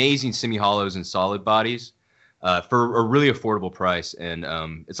amazing semi-hollows and solid bodies for a really affordable price, and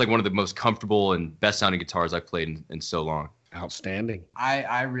it's like one of the most comfortable and best sounding guitars I've played in so long. Outstanding.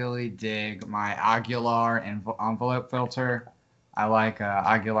 I really dig my Aguilar envelope filter. I like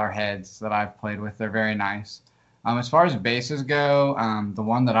Aguilar heads that I've played with. They're very nice. As far as basses go, the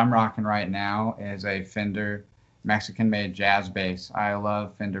one that I'm rocking right now is a Fender Mexican-made jazz bass. I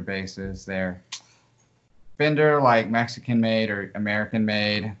love Fender basses. They're Fender, like Mexican-made or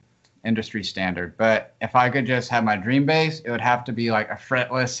American-made, industry standard. But if I could just have my dream bass, it would have to be like a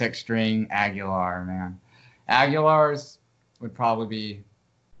fretless 6-string Aguilar, man. Aguilars would probably be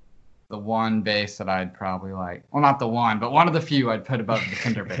the one bass that I'd probably like. Well, not the one, but one of the few I'd put above the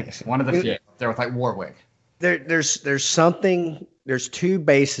Fender bass. One of the few. There with like Warwick. There's two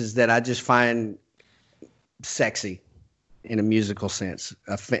basses that I just find sexy in a musical sense.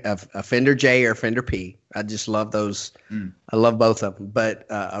 A Fender J or a Fender P. I just love those. I love both of them. But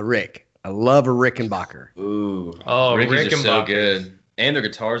a Rick. I love a Rickenbacker. Ooh. Oh, Rickenbackers are so Rickenbackers. good. And their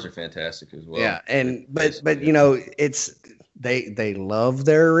guitars are fantastic as well. Yeah, and but it's they love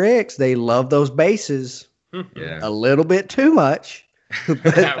their Ricks. They love those basses Yeah. a little bit too much.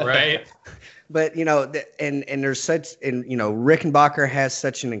 Yeah, right. But and there's Rickenbacker has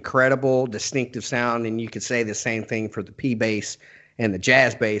such an incredible distinctive sound, and you could say the same thing for the P bass and the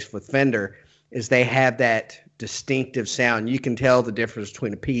jazz bass with Fender, is they have that distinctive sound. You can tell the difference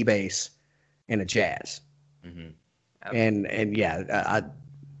between a P bass and a jazz. Mm-hmm. And yeah,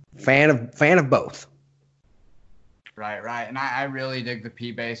 fan of both. Right. And I really dig the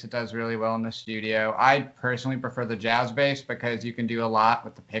P bass. It does really well in the studio. I personally prefer the jazz bass because you can do a lot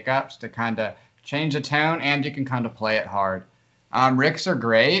with the pickups to kind of change the tone, and you can kind of play it hard. Ricks are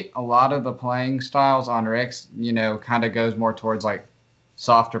great. A lot of the playing styles on Ricks, kind of goes more towards like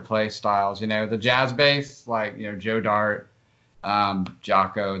softer play styles. The jazz bass, like, Joe Dart,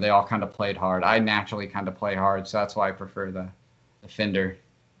 Jocko, they all kind of played hard. I naturally kind of play hard, so that's why I prefer the Fender.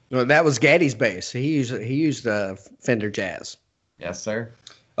 Well, that was Gaddy's bass. He used Fender Jazz. Yes, sir.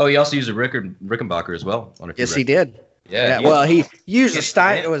 Oh, he also used a Rickenbacker as well. On a few Yes, he records. did. Yeah. Well, he used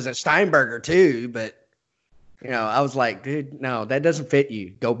it was a Steinberger too, but I was like, dude, no, that doesn't fit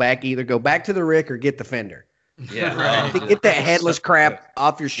you. Either go back to the Rick or get the Fender. Yeah. Right. Get that headless crap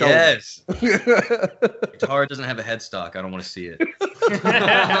off your shoulder. Yes. Guitar doesn't have a headstock. I don't want to see it.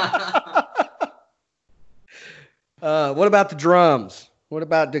 What about the drums? What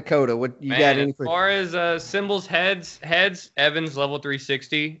about Dakota? What you got? As far as cymbals, heads, Evans level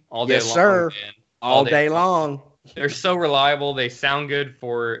 360 all day long. Yes, sir. Man. All day long. They're so reliable. They sound good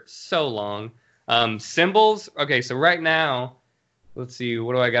for so long. Cymbals. Okay, so right now, let's see.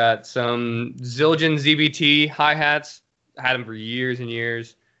 What do I got? Some Zildjian ZBT hi-hats. I had them for years and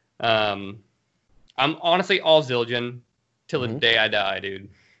years. I'm honestly all Zildjian till the day I die, dude.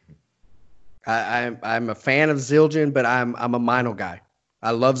 I'm a fan of Zildjian, but I'm a Meinl guy. I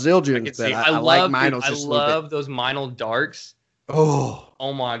love Zildjian, but I like Meinl. I love those Meinl darks.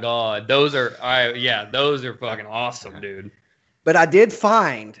 Oh my God, those are fucking awesome, dude. But I did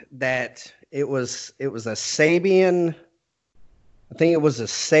find that it was a Sabian. I think it was a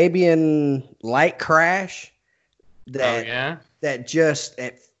Sabian light crash. That just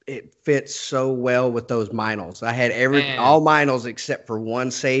it fits so well with those Meinls. I had all Meinls except for one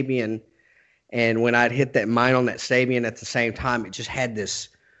Sabian. And when I'd hit that Meinl and that Sabian at the same time, it just had this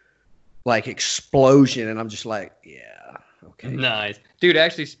like explosion. And I'm just like, yeah, okay. Nice. Dude,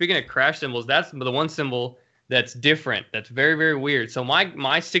 actually, speaking of crash cymbals, that's the one cymbal that's different. That's very, very weird. So my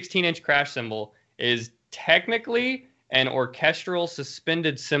 16-inch crash cymbal is technically an orchestral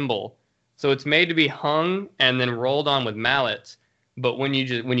suspended cymbal. So it's made to be hung and then rolled on with mallets. But when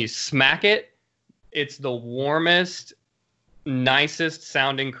you smack it, it's the warmest, nicest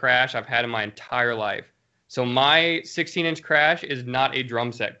sounding crash I've had in my entire life. So my 16-inch crash is not a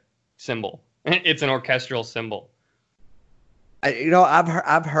drum set cymbal. It's an orchestral cymbal.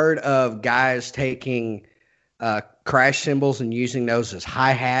 I've heard of guys taking crash cymbals and using those as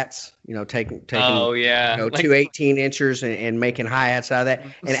hi-hats, taking Oh yeah, 2 18-inchers and making hi-hats out of that.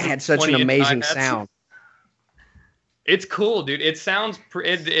 And it had such an 20-inch amazing hi-hats. sound. It's cool, dude. It sounds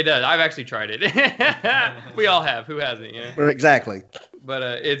it does. I've actually tried it. We all have. Who hasn't? Exactly. But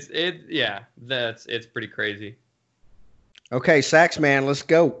it's pretty crazy. Okay, sax man, let's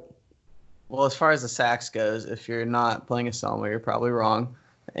go. Well, as far as the sax goes, if you're not playing a Selmer, you're probably wrong.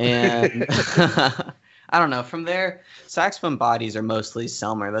 And I don't know. From there, saxophone bodies are mostly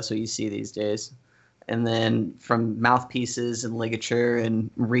Selmer. That's what you see these days. And then from mouthpieces and ligature and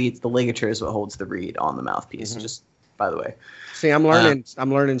reeds, the ligature is what holds the reed on the mouthpiece. Just by the way. See, I'm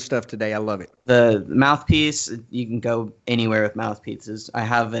learning stuff today. I love it. The mouthpiece, you can go anywhere with mouthpieces. I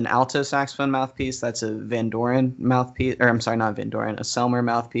have an alto saxophone mouthpiece. That's a Van Doren mouthpiece, or I'm sorry, not Van Doren, a Selmer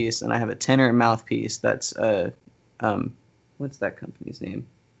mouthpiece, and I have a tenor mouthpiece. That's a what's that company's name?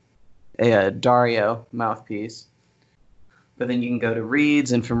 A Dario mouthpiece. But then you can go to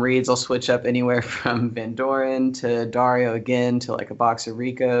reeds, and from reeds I'll switch up anywhere from Van Doren to Dario again to like a box of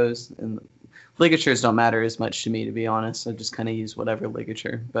Ricos. And ligatures don't matter as much to me, to be honest. I just kind of use whatever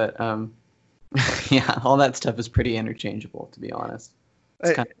ligature. But yeah, all that stuff is pretty interchangeable, to be honest.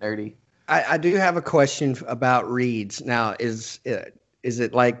 It's kind of nerdy. I do have a question about reeds. Now, is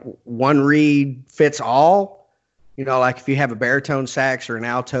it like one reed fits all? Like if you have a baritone sax or an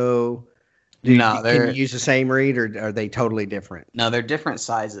alto, can you use the same reed, or are they totally different? No, they're different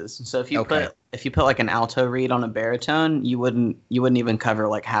sizes. So if you put like an alto reed on a baritone, you wouldn't even cover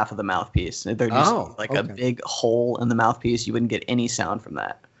like half of the mouthpiece. They're just a big hole in the mouthpiece. You wouldn't get any sound from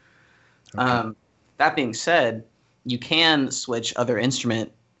that. Okay. That being said, you can switch other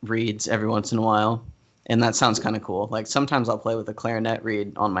instrument reeds every once in a while, and that sounds kind of cool. Like sometimes I'll play with a clarinet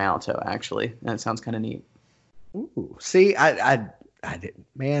reed on my alto, actually, and it sounds kind of neat. Ooh, see, I didn't,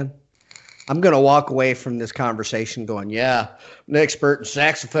 man. I'm going to walk away from this conversation going, yeah, I'm an expert in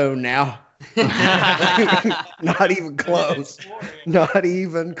saxophone now. Not even close. Not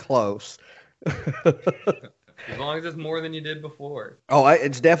even close. As long as it's more than you did before. Oh,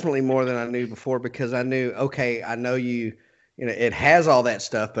 it's definitely more than I knew before, because I knew, okay, I know it has all that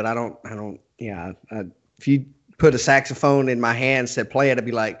stuff, but I don't, if you put a saxophone in my hand and said play it, I'd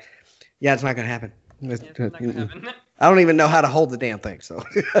be like, yeah, it's not going to happen. I don't even know how to hold the damn thing. So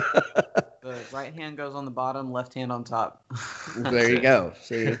the right hand goes on the bottom, left hand on top. There you go.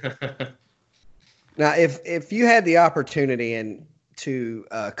 See. Now, if you had the opportunity to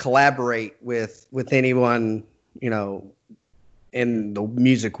collaborate with anyone, in the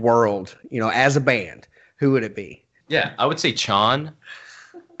music world, as a band, who would it be? Yeah, I would say Chan.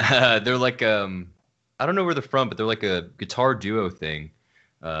 They're like I don't know where they're from, but they're like a guitar duo thing.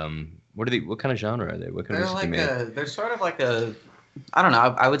 What are they? What kind of genre are they? What kind of music they make? They're sort of like I don't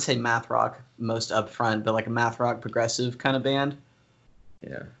know. I would say math rock most upfront, but like a math rock progressive kind of band.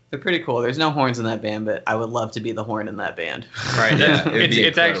 Yeah, they're pretty cool. There's no horns in that band, but I would love to be the horn in that band. Right. Yeah,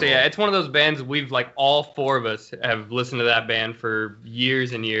 it's actually it's one of those bands we've like all four of us have listened to that band for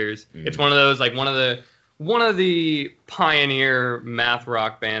years and years. Mm. It's one of those like one of the pioneer math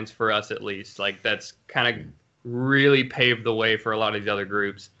rock bands for us, at least. Like that's kind of really paved the way for a lot of these other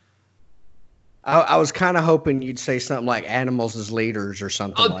groups. I was kind of hoping you'd say something like Animals as Leaders or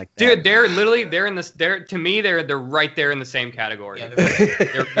something like that. Dude, they're in this. To me, they're right there in the same category. Yeah,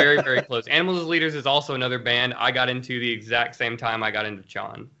 they're very, very close. Animals as Leaders is also another band I got into the exact same time I got into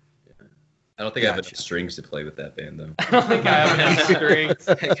Chan. Yeah. I don't think I have enough strings to play with that band, though. I don't think I have enough strings.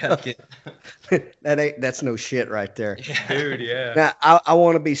 That's no shit right there, dude. Yeah. Now I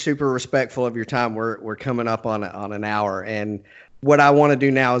want to be super respectful of your time. We're coming up on an hour, and what I want to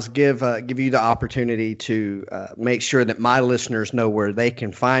do now is give you the opportunity to make sure that my listeners know where they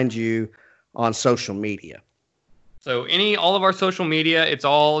can find you on social media. So all of our social media, it's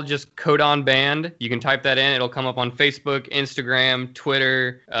all just Kodon Band. You can type that in. It'll come up on Facebook, Instagram,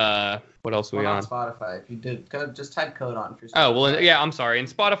 Twitter. What else are we on? Spotify. If you did, just type Kodon for Spotify. Oh, well, yeah, I'm sorry. In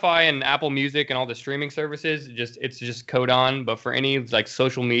Spotify and Apple Music and all the streaming services, it's just Kodon. But for any like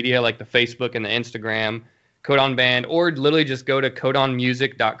social media, like the Facebook and the Instagram, Kodon Band, or literally just go to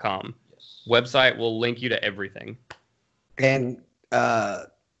kodonmusic.com. Yes. Website will link you to everything. And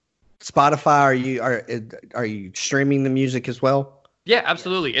Spotify, are you streaming the music as well? Yeah,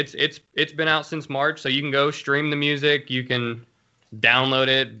 absolutely. Yes. It's been out since March, so you can go stream the music. You can download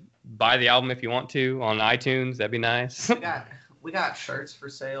it, buy the album if you want to on iTunes. That'd be nice. We got shirts for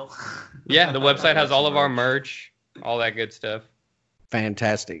sale. Yeah, the website has all of our merch, all that good stuff.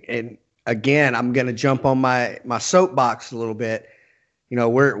 Fantastic. And again, I'm going to jump on my soapbox a little bit.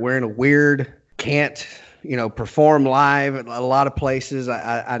 We're in a weird, can't perform live at a lot of places.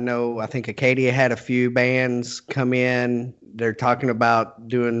 I know, I think Acadia had a few bands come in. They're talking about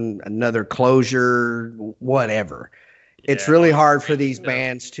doing another closure, whatever. It's really hard for these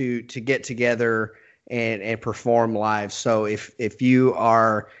bands to get together and perform live. So if you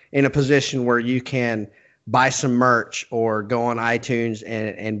are in a position where you can buy some merch or go on iTunes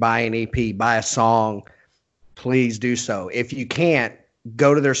and buy an EP, buy a song, please do so. If you can't,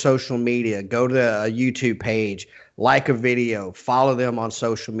 go to their social media, go to a YouTube page, like a video, follow them on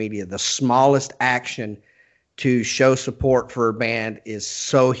social media. The smallest action to show support for a band is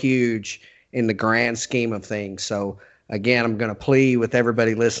so huge in the grand scheme of things. So again, I'm going to plead with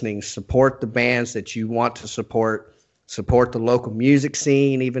everybody listening, support the bands that you want to support the local music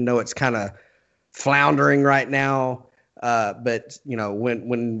scene, even though it's kind of floundering right now. But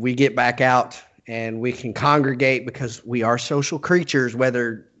when we get back out and we can congregate, because we are social creatures,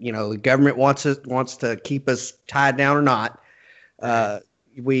 whether, the government wants to keep us tied down or not,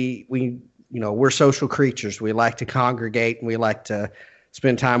 we're social creatures. We like to congregate, and we like to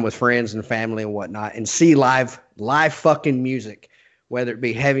spend time with friends and family and whatnot, and see live fucking music, whether it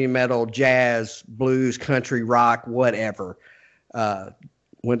be heavy metal, jazz, blues, country, rock, whatever.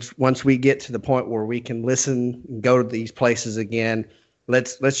 Once we get to the point where we can listen and go to these places again,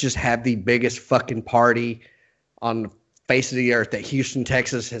 let's just have the biggest fucking party on the face of the earth that Houston,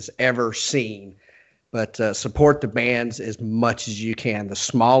 Texas has ever seen. But support the bands as much as you can. The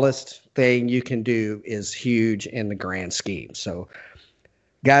smallest thing you can do is huge in the grand scheme. So,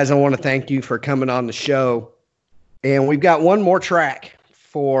 guys, I want to thank you for coming on the show. And we've got one more track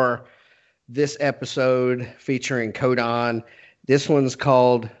for this episode featuring Kodon. This one's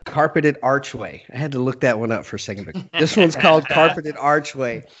called Carpeted Archway. I had to look that one up for a second, but this one's called Carpeted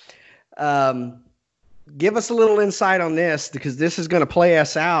Archway. Give us a little insight on this, because this is going to play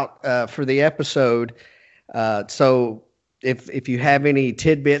us out for the episode. So if you have any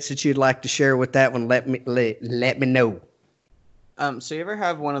tidbits that you'd like to share with that one, let me know. So you ever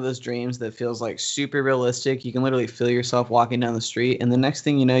have one of those dreams that feels like super realistic? You can literally feel yourself walking down the street, and the next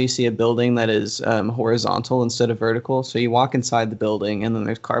thing you know, you see a building that is horizontal instead of vertical. So you walk inside the building, and then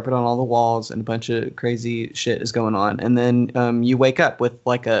there's carpet on all the walls, and a bunch of crazy shit is going on. And then you wake up with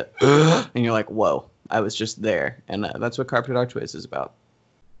like a, and you're like, whoa, I was just there. And that's what Carpeted Archways is about.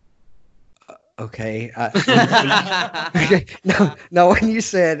 Okay. No, when you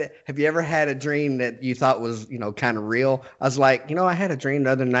said, have you ever had a dream that you thought was, kind of real? I was like, I had a dream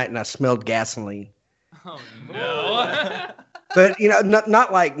the other night and I smelled gasoline. Oh, no. But,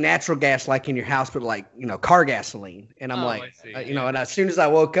 not like natural gas like in your house, but like, car gasoline. And I'm and as soon as I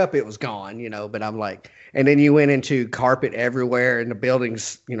woke up, it was gone, but I'm like, and then you went into carpet everywhere and the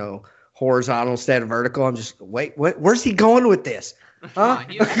building's, horizontal instead of vertical. I'm just, wait, where's he going with this? Huh?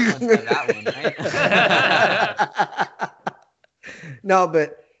 No,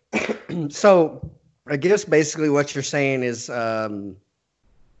 but so I guess basically what you're saying is a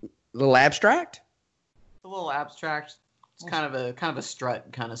little abstract. It's a little abstract. It's kind of a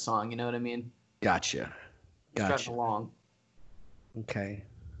strut kind of song. You know what I mean? Gotcha. Strutting along. Okay.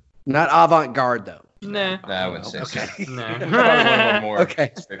 Not avant-garde though. Nah. I wouldn't say okay. so. No. Probably one of the more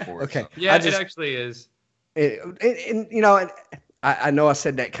Okay. straightforward. Okay. stuff. Yeah, it actually is. I know I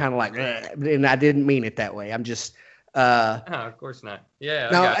said that kind of like, and I didn't mean it that way. I'm just. Of course not. Yeah.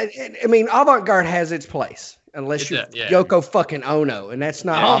 No, I mean, avant-garde has its place, unless you're Yoko fucking Ono, and that's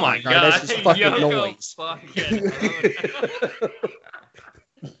not. Oh my god, that's just fucking Yoko noise. Fucking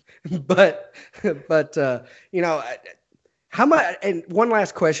but how much? And one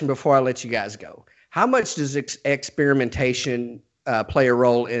last question before I let you guys go: how much does experimentation play a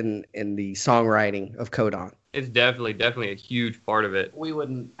role in the songwriting of Kodon? It's definitely a huge part of it. We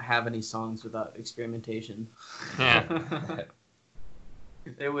wouldn't have any songs without experimentation. Yeah.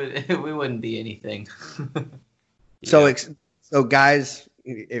 We wouldn't be anything. So guys,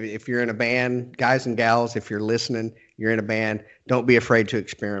 if you're in a band, guys and gals, if you're listening, you're in a band, don't be afraid to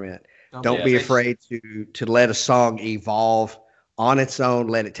experiment. Don't be afraid to let a song evolve on its own,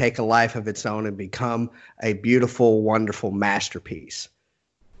 let it take a life of its own and become a beautiful, wonderful masterpiece.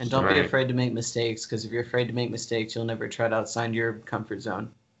 And don't be afraid to make mistakes, because if you're afraid to make mistakes, you'll never try it outside your comfort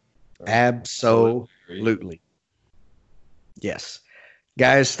zone. Absolutely. Yes.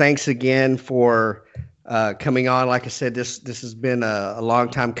 Guys, thanks again for coming on. Like I said, this has been a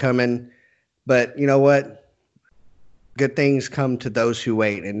long time coming, but you know what? Good things come to those who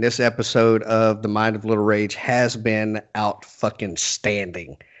wait. And this episode of The Mind of Little Rage has been out fucking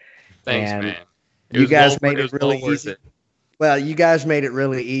standing. Thanks, and man. You guys made it really easy. Well, you guys made it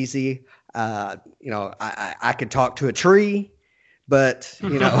really easy. I could talk to a tree, but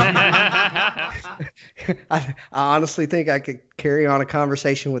I honestly think I could carry on a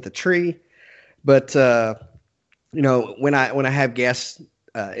conversation with a tree. But when I have guests,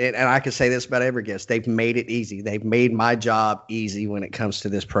 and I can say this about every guest, they've made it easy. They've made my job easy when it comes to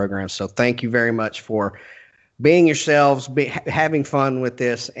this program. So thank you very much for being yourselves, having fun with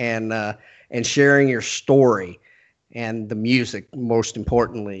this, and sharing your story and the music, most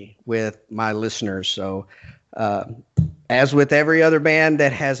importantly, with my listeners. So, as with every other band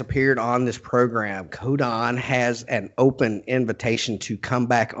that has appeared on this program, Kodon has an open invitation to come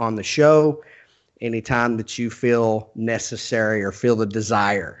back on the show anytime that you feel necessary or feel the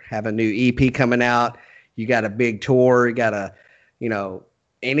desire. Have a new EP coming out, you got a big tour, you got a,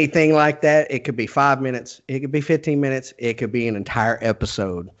 anything like that. It could be 5 minutes, it could be 15 minutes, it could be an entire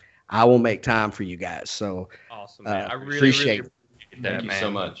episode. I will make time for you guys. So awesome, man. I really appreciate that. Thank you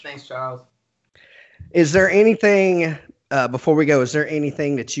so much. Thanks, Charles. Is there anything, before we go, is there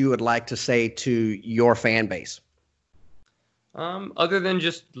anything that you would like to say to your fan base? Other than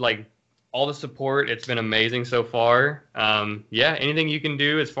just like all the support, it's been amazing so far. Anything you can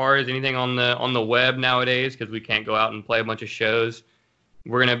do as far as anything on the web nowadays, because we can't go out and play a bunch of shows.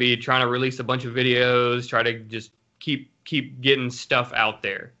 We're gonna be trying to release a bunch of videos, try to just keep getting stuff out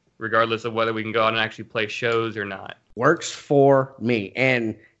there, regardless of whether we can go out and actually play shows or not. Works for me.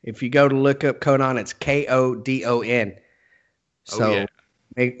 And if you go to look up Kodon, it's Kodon. So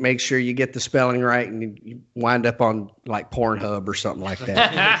make sure you get the spelling right, and you wind up on like Pornhub or something like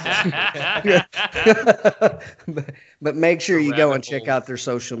that. but make sure you go and check out their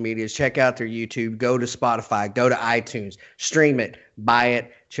social medias, check out their YouTube, go to Spotify, go to iTunes, stream it, buy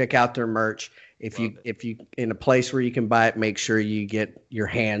it, check out their merch. If you in a place where you can buy it, make sure you get your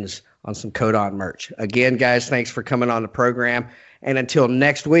hands on some Kodon merch. Again, guys, thanks for coming on the program. And until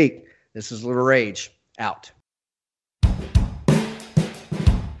next week, this is Little Rage out.